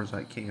as far as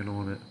I can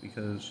on it,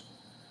 because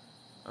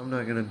I'm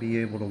not gonna be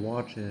able to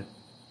watch it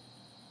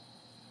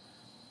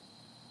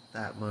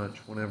that much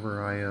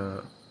whenever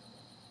I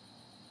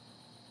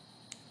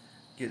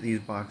get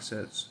these box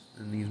sets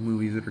and these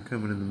movies that are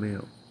coming in the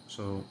mail.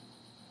 So,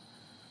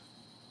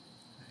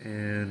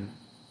 and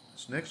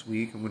this next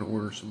week I'm gonna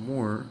order some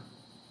more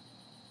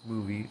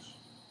movies.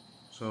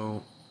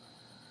 So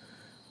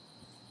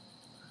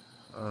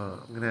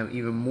I'm gonna have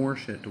even more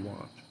shit to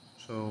watch.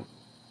 So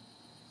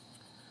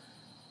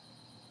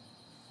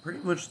pretty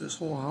much this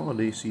whole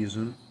holiday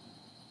season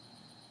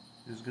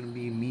is gonna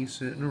be me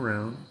sitting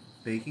around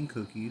baking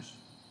cookies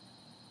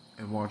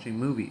and watching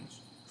movies.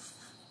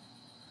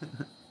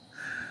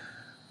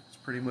 It's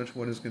pretty much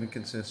what it's gonna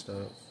consist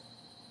of.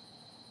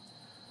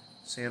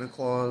 Santa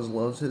Claus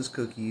loves his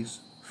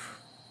cookies.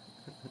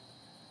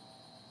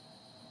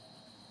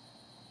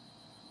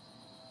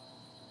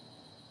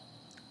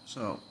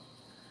 So,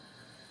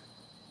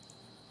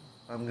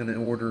 I'm going to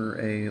order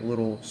a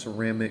little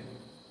ceramic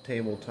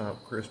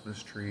tabletop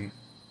Christmas tree.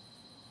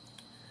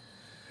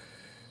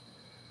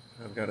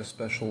 I've got a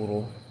special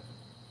little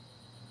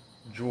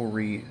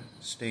jewelry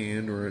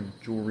stand or a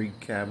jewelry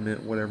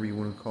cabinet, whatever you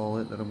want to call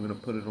it, that I'm going to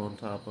put it on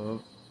top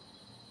of.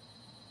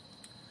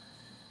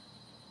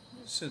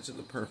 It sits at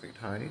the perfect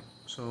height,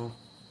 so.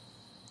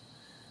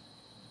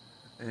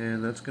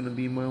 And that's gonna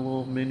be my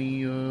little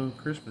mini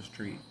Christmas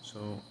tree,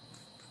 so.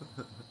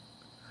 It's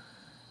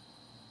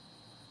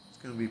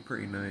gonna be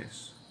pretty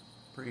nice.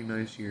 Pretty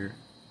nice year.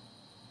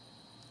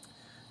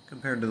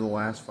 Compared to the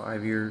last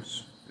 5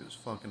 years, it was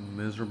fucking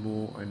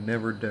miserable. I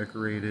never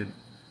decorated.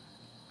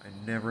 I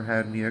never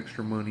had any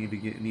extra money to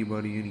get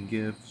anybody any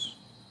gifts.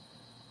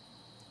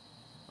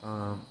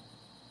 I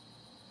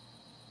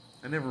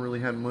never really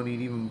had money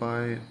to even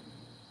buy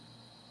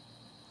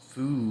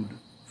food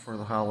for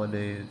the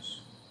holidays.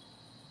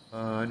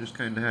 I just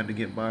kind of had to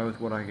get by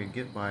with what I could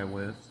get by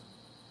with.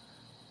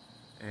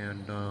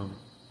 And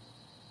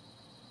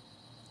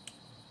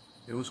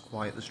it was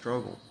quite the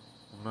struggle.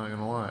 I'm not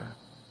gonna lie.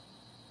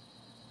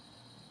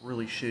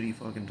 Really shitty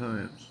fucking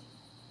times.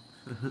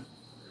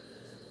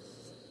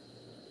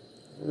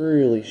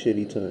 Really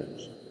shitty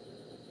times.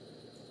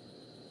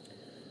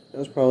 That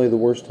was probably the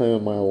worst time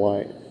of my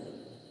life.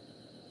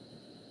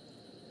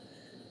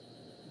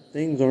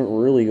 Things aren't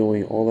really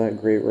going all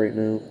that great right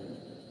now.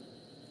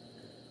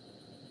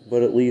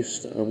 But at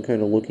least I'm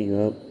kind of looking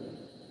up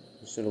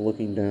instead of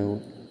looking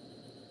down.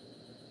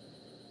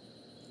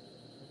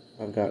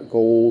 I've got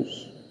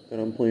goals that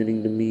I'm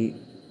planning to meet.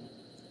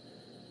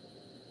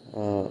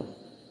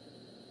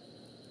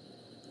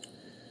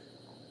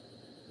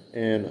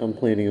 And I'm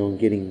planning on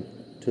getting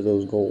to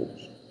those goals.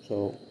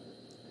 So,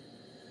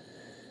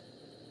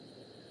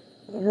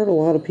 I've heard a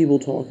lot of people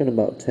talking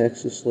about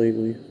Texas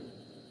lately.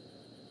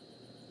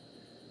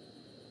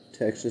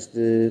 Texas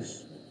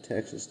this,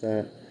 Texas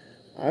that.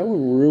 I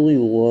would really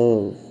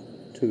love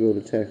to go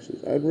to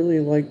Texas. I'd really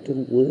like to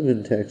live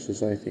in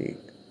Texas, I think.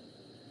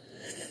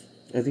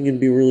 I think it'd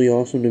be really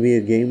awesome to be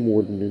a game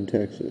warden in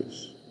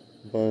Texas.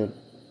 But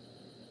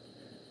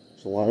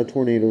there's a lot of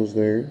tornadoes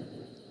there.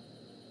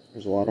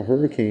 There's a lot of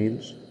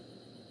hurricanes.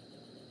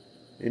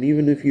 And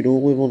even if you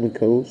don't live on the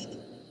coast,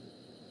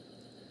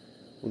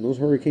 when those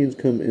hurricanes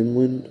come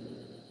inland,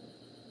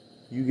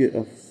 you get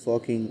a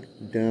fucking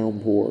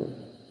downpour.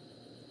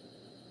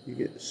 You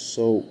get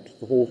soaked.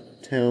 The whole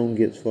town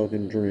gets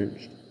fucking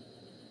drenched.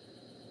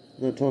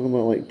 I'm not talking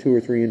about like 2 or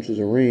 3 inches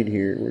of rain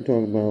here. We're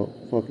talking about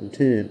fucking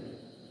 10.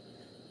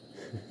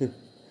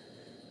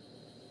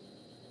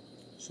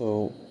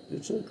 So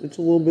it's a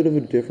little bit of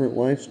a different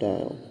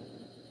lifestyle.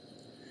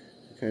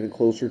 Kind of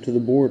closer to the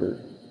border.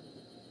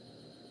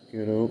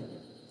 You know?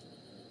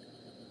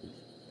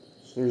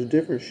 So there's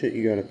different shit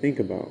you gotta think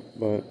about.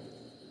 But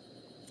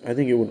I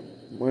think it would...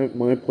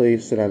 My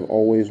place that I've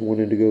always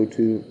wanted to go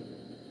to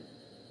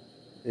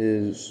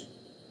is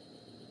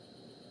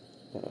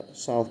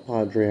South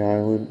Padre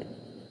Island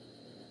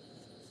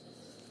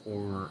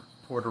or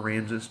Port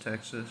Aransas,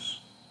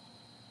 Texas.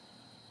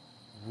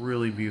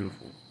 Really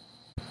beautiful.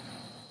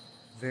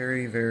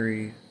 Very,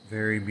 very,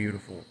 very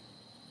beautiful.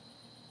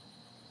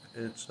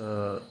 It's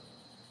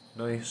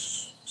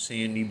nice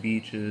sandy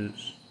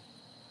beaches.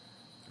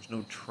 There's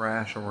no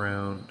trash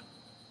around.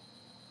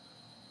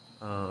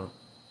 The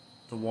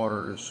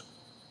water is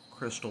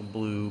crystal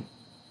blue.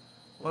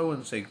 Well, I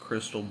wouldn't say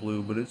crystal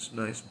blue, but it's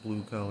nice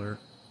blue color.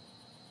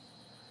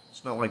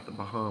 It's not like the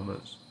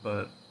Bahamas,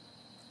 but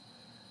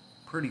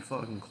pretty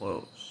fucking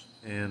close.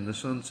 And the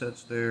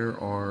sunsets there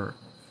are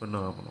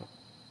phenomenal.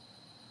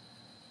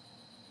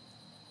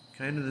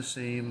 Kind of the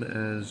same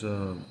as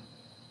in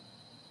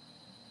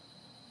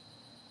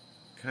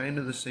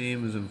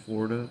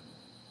Florida,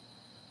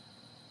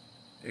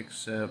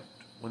 except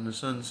when the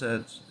sun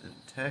sets in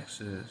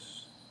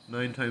Texas,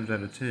 9 times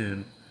out of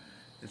 10,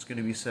 it's going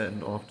to be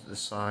setting off to the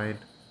side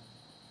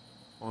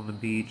on the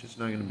beach. It's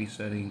not going to be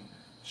setting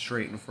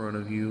straight in front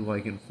of you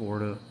like in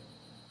Florida.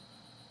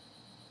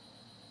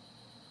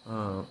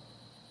 I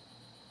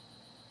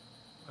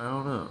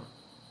don't know.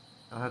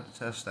 I'll have to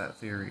test that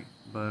theory,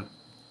 but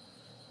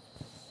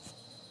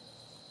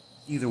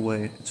either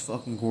way, it's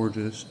fucking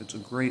gorgeous. It's a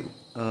great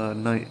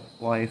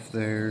nightlife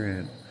there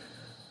and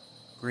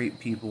great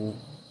people.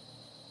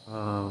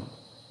 So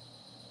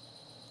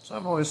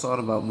I've always thought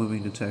about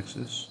moving to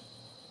Texas.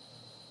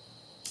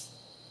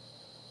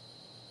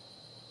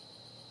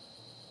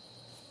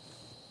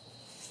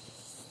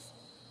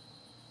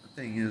 The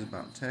thing is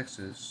about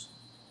Texas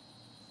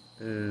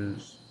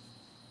is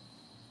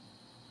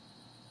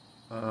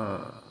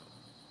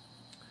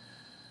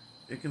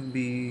it can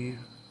be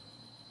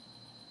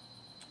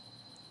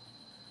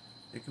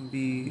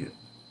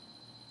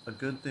a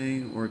good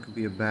thing or it could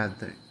be a bad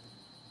thing.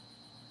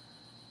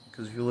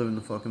 Because if you live in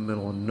the fucking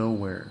middle of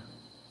nowhere,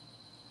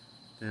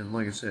 then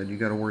like I said, you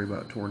gotta worry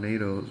about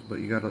tornadoes, but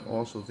you gotta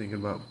also think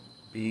about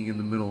being in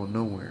the middle of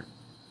nowhere.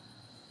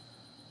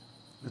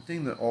 The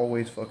thing that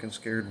always fucking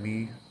scared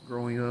me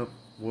growing up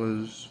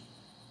was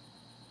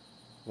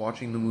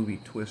watching the movie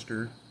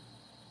Twister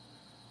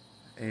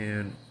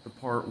and the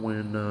part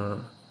when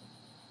the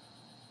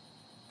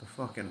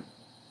fucking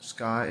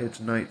sky, it's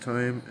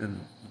nighttime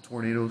and the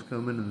tornado's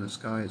coming and the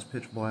sky is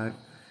pitch black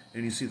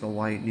and you see the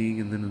lightning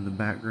and then in the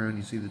background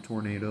you see the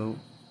tornado.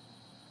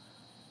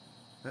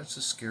 That's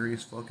the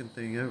scariest fucking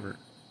thing ever.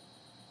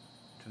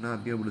 To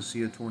not be able to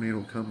see a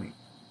tornado coming.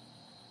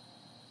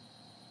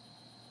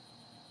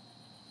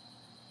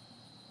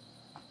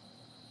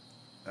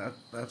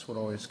 That's what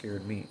always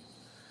scared me.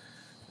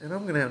 And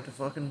I'm gonna have to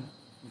fucking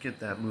get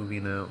that movie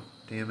now.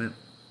 Damn it.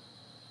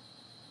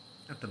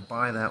 I have to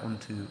buy that one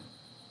too.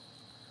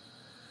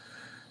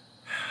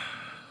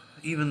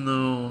 Even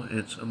though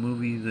it's a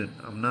movie that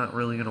I'm not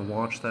really gonna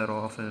watch that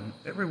often,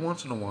 every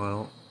once in a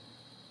while,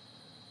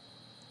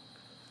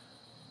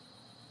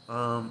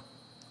 I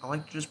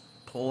like to just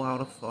pull out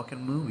a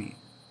fucking movie.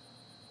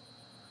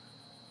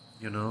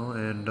 You know,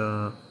 and,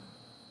 uh,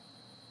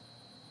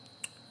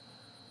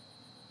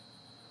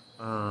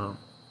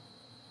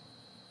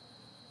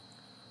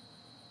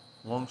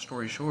 long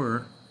story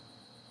short,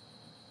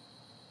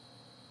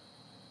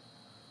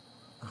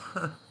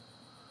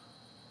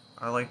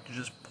 I like to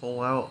just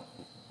pull out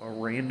a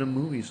random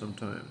movie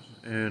sometimes.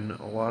 And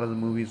a lot of the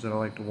movies that I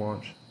like to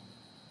watch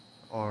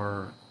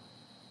are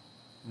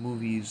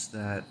movies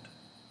that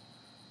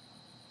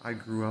I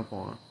grew up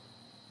on.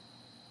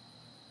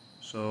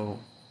 So,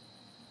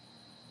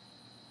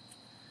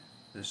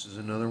 this is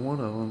another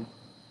one of them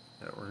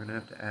that we're going to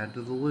have to add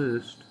to the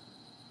list.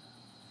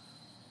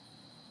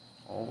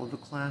 All of the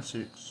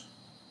classics.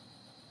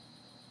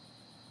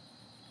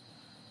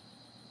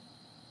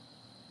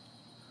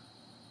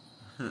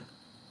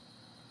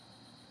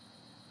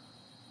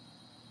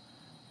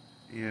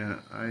 Yeah,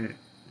 I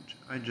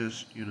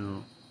just,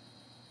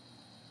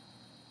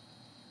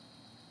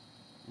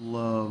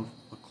 love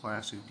a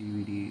classic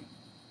DVD.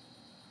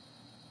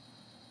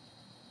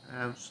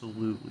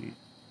 Absolutely.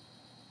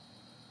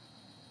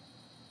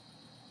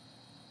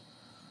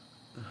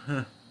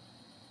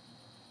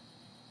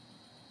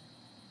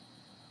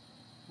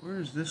 Where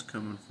is this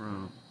coming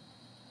from?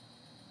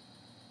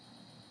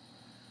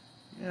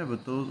 Yeah,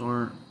 but those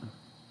aren't.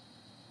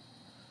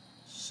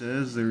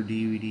 Says they're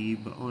DVD,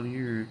 but on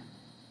here.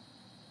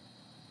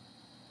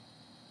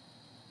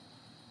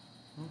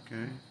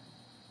 Okay.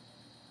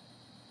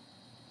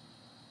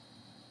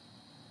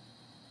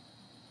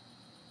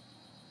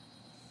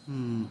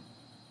 I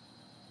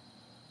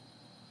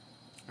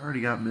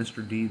already got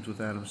Mr. Deeds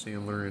with Adam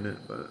Sandler in it,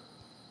 but.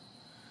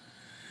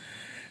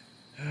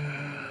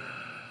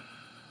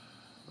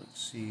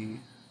 Let's see.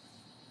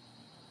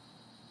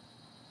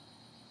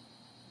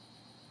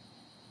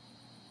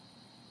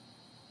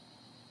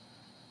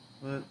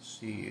 Let's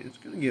see. It's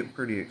going to get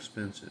pretty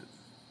expensive.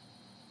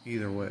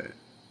 Either way.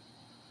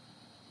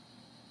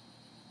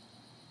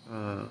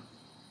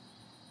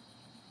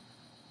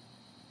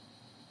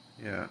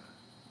 Yeah.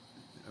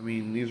 I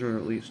mean, these are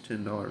at least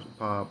 $10 a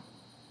pop.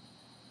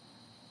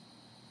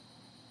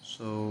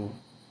 So,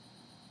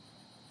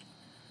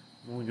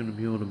 I'm only going to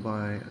be able to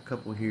buy a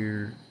couple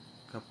here,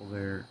 a couple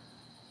there.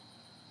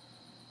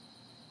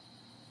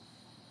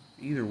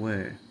 Either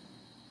way,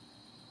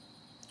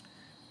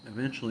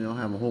 eventually I'll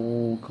have a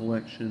whole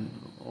collection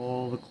of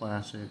all the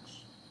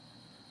classics.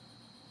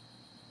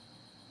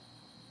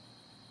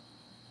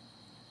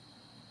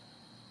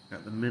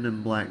 Got the Men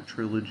in Black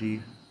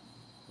trilogy,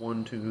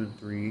 1, 2, and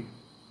 3.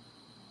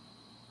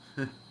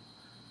 I'm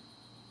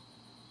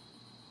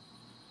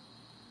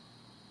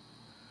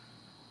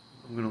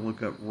going to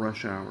look up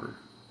Rush Hour.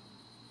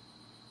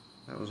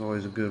 That was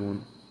always a good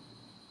one.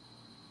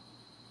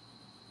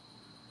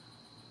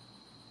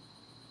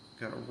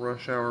 Got a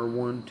Rush Hour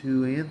 1,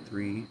 2, and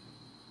 3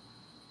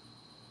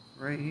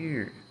 right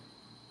here.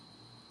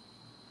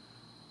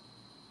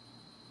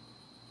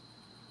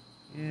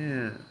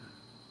 Yeah.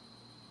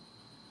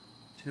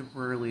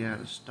 Temporarily out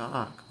of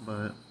stock,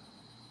 but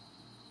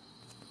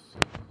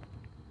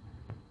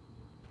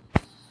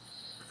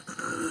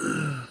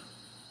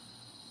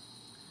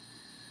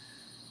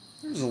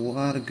there's a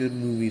lot of good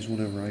movies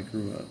whenever I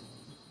grew up.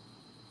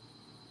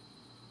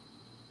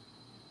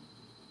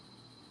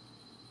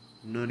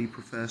 Nutty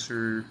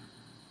Professor.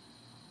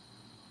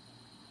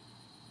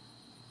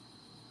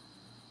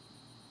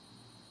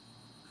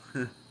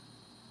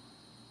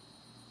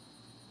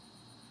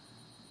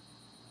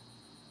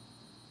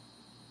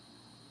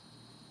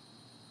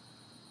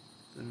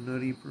 The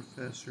Nutty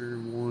Professor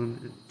 1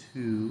 and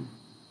 2.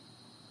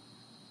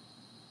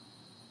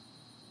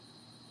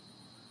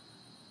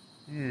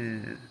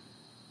 Yeah.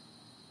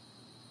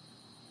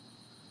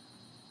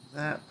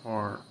 That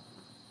part.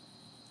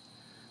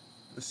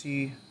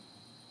 See,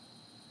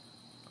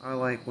 I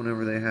like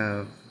whenever they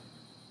have,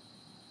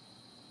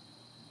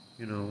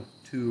 2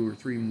 or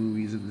 3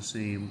 movies in the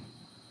same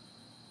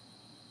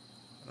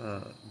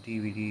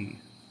DVD.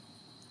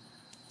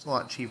 It's a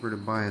lot cheaper to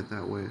buy it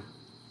that way.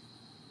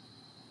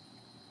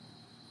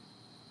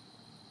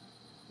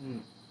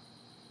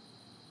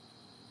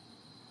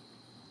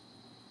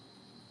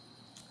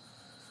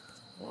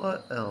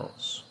 What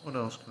else? What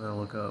else can I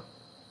look up?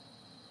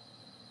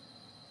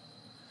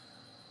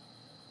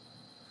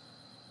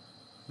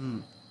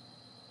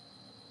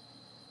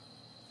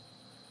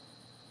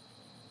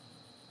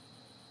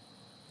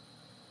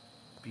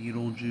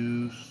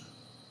 Beetlejuice.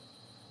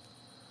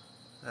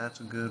 That's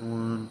a good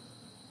one.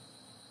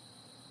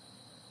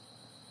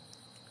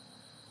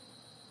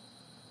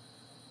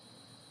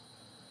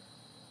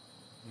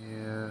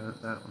 Yeah,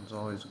 that one's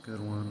always a good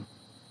one.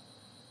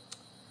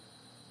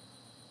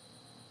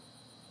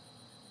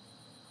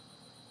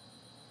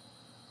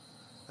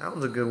 That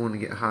one's a good one to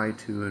get high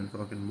to and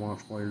fucking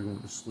watch while you're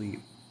going to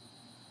sleep.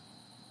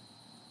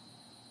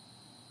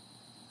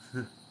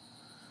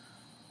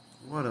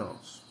 What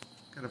else?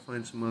 Gotta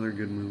find some other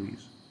good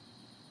movies.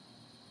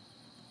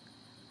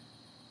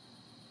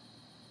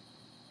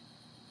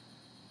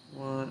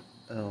 What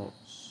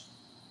else?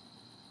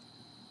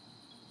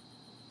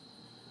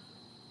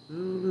 I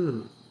don't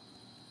know.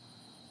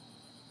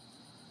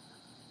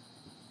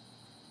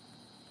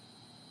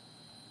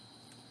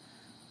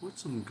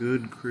 What's some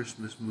good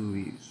Christmas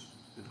movies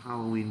and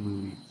Halloween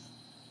movies?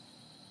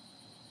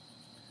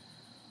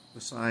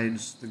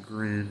 Besides The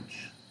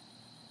Grinch.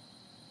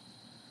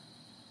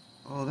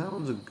 Oh, that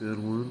one's a good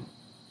one.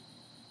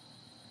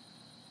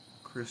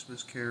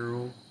 Christmas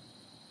Carol.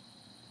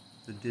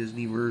 The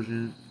Disney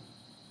version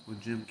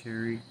with Jim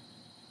Carrey.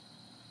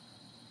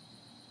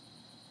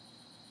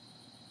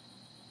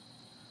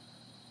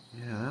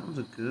 Yeah, that was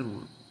a good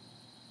one.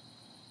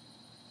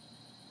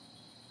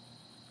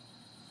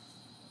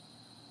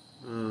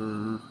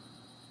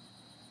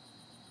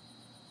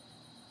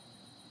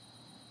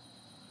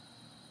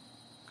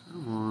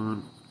 Come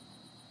on.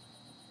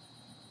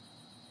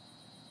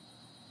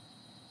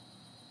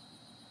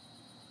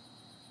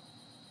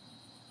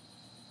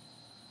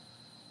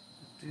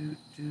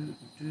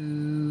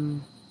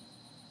 Do.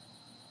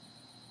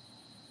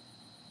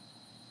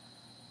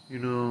 You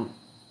know,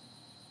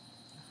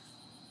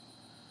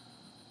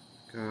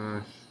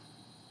 gosh.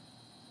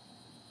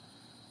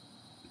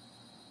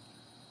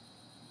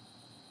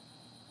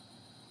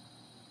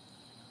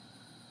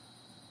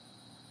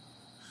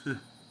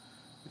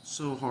 It's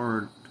so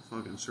hard to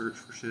fucking search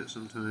for shit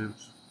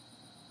sometimes.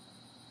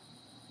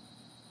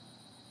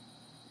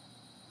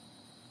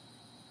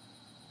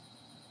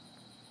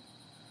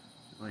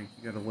 Like,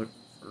 you gotta look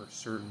for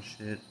certain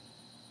shit.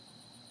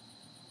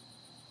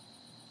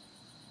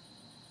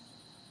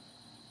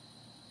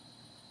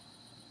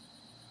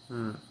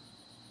 Huh.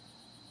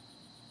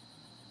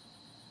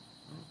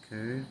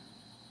 Okay.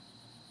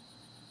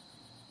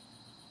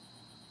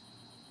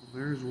 Well,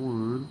 there's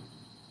one.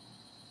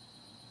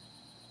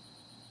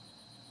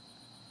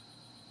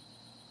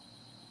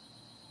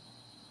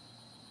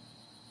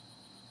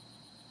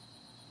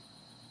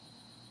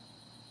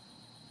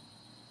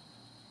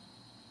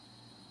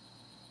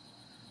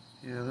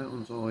 Yeah, that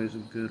one's always a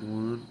good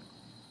one.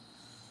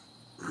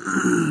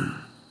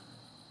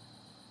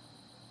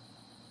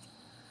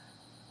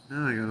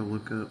 Now I gotta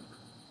look up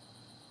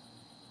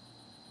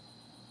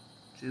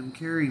Jim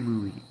Carrey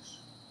movies.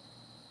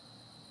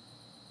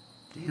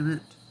 Damn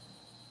it.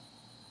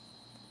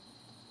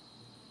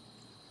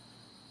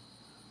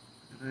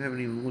 And I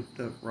haven't even looked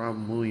up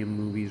Robin Williams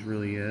movies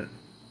really yet.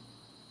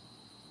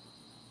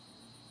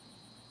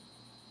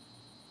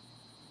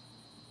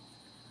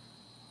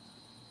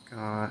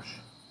 Gosh.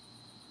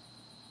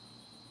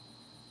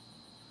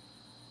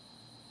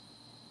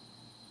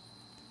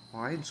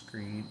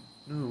 Widescreen?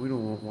 No, we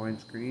don't want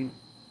widescreen.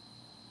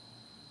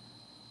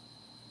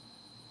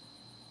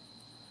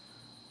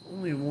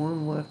 Only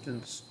one left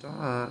in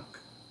stock.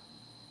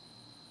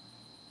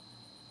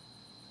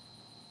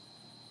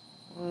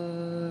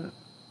 What?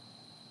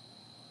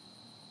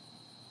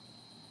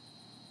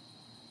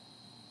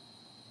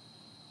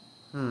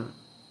 Huh.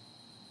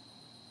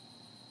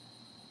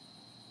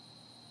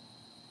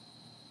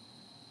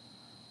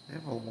 They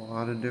have a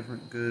lot of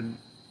different good,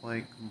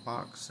 like,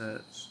 box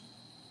sets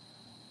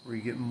where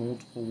you get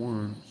multiple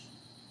ones.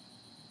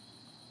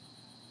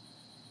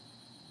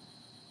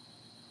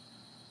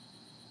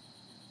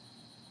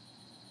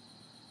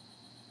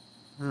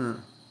 Huh.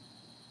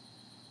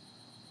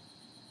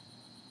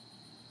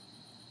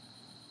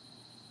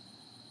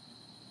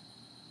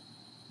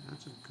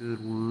 That's a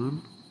good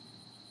one.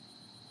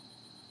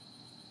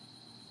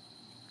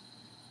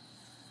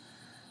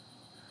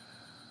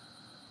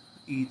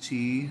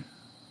 E.T.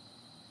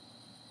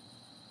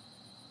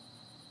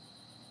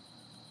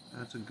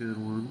 That's a good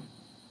one.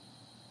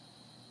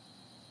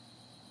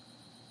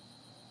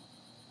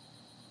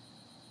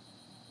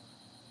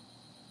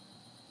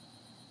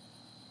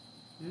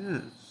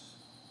 Yes.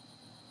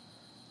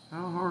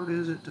 How hard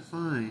is it to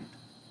find?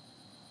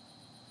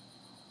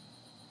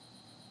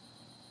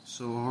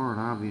 So hard,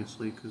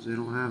 obviously, because they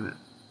don't have it.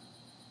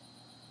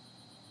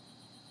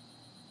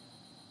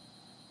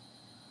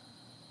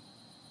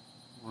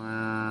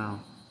 Wow.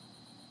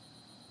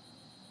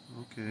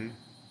 Okay.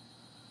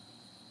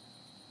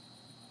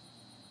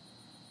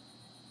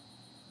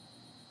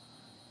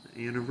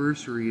 The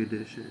anniversary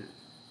edition.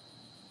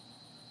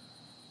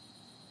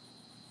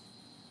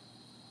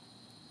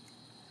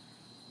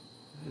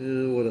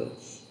 What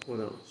else? What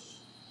else?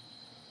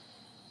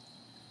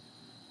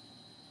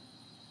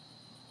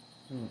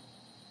 Hmm.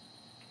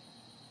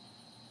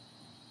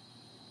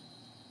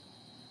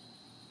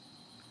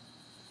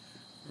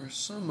 There are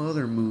some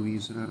other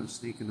movies that I was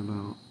thinking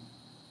about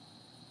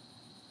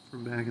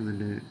from back in the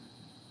day.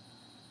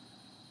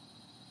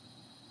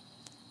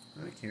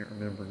 I can't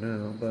remember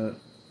now, but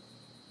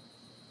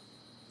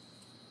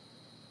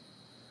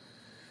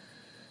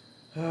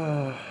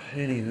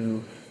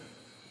anywho,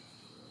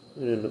 I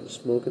ended up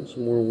smoking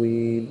some more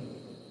weed.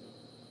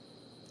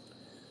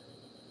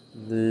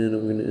 And then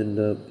I'm going to end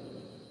up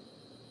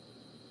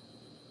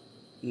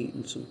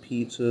eating some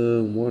pizza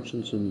and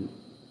watching some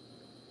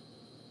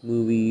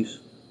movies.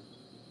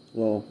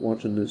 Well,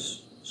 watching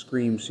this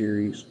Scream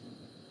series.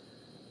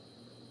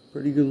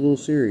 Pretty good little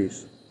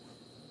series.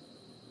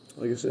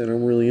 Like I said,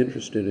 I'm really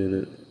interested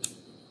in it.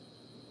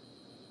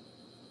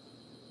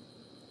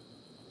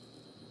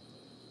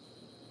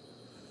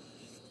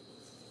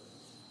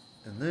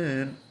 And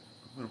then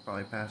I'm going to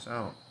probably pass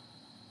out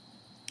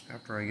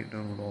after I get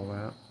done with all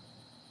that.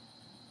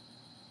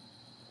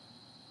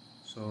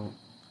 So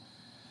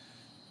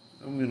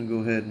I'm going to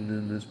go ahead and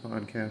end this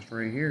podcast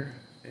right here.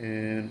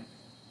 And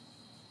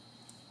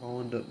I'll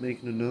end up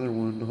making another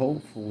one,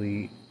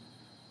 hopefully,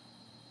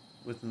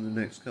 within the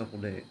next couple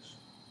days.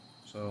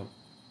 So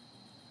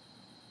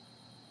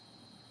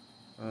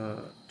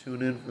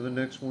tune in for the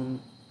next one.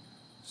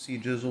 See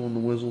Jizzle and the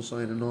Wizzle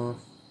signing off.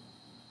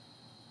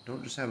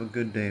 Don't just have a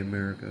good day,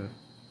 America.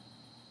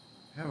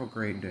 Have a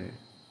great day.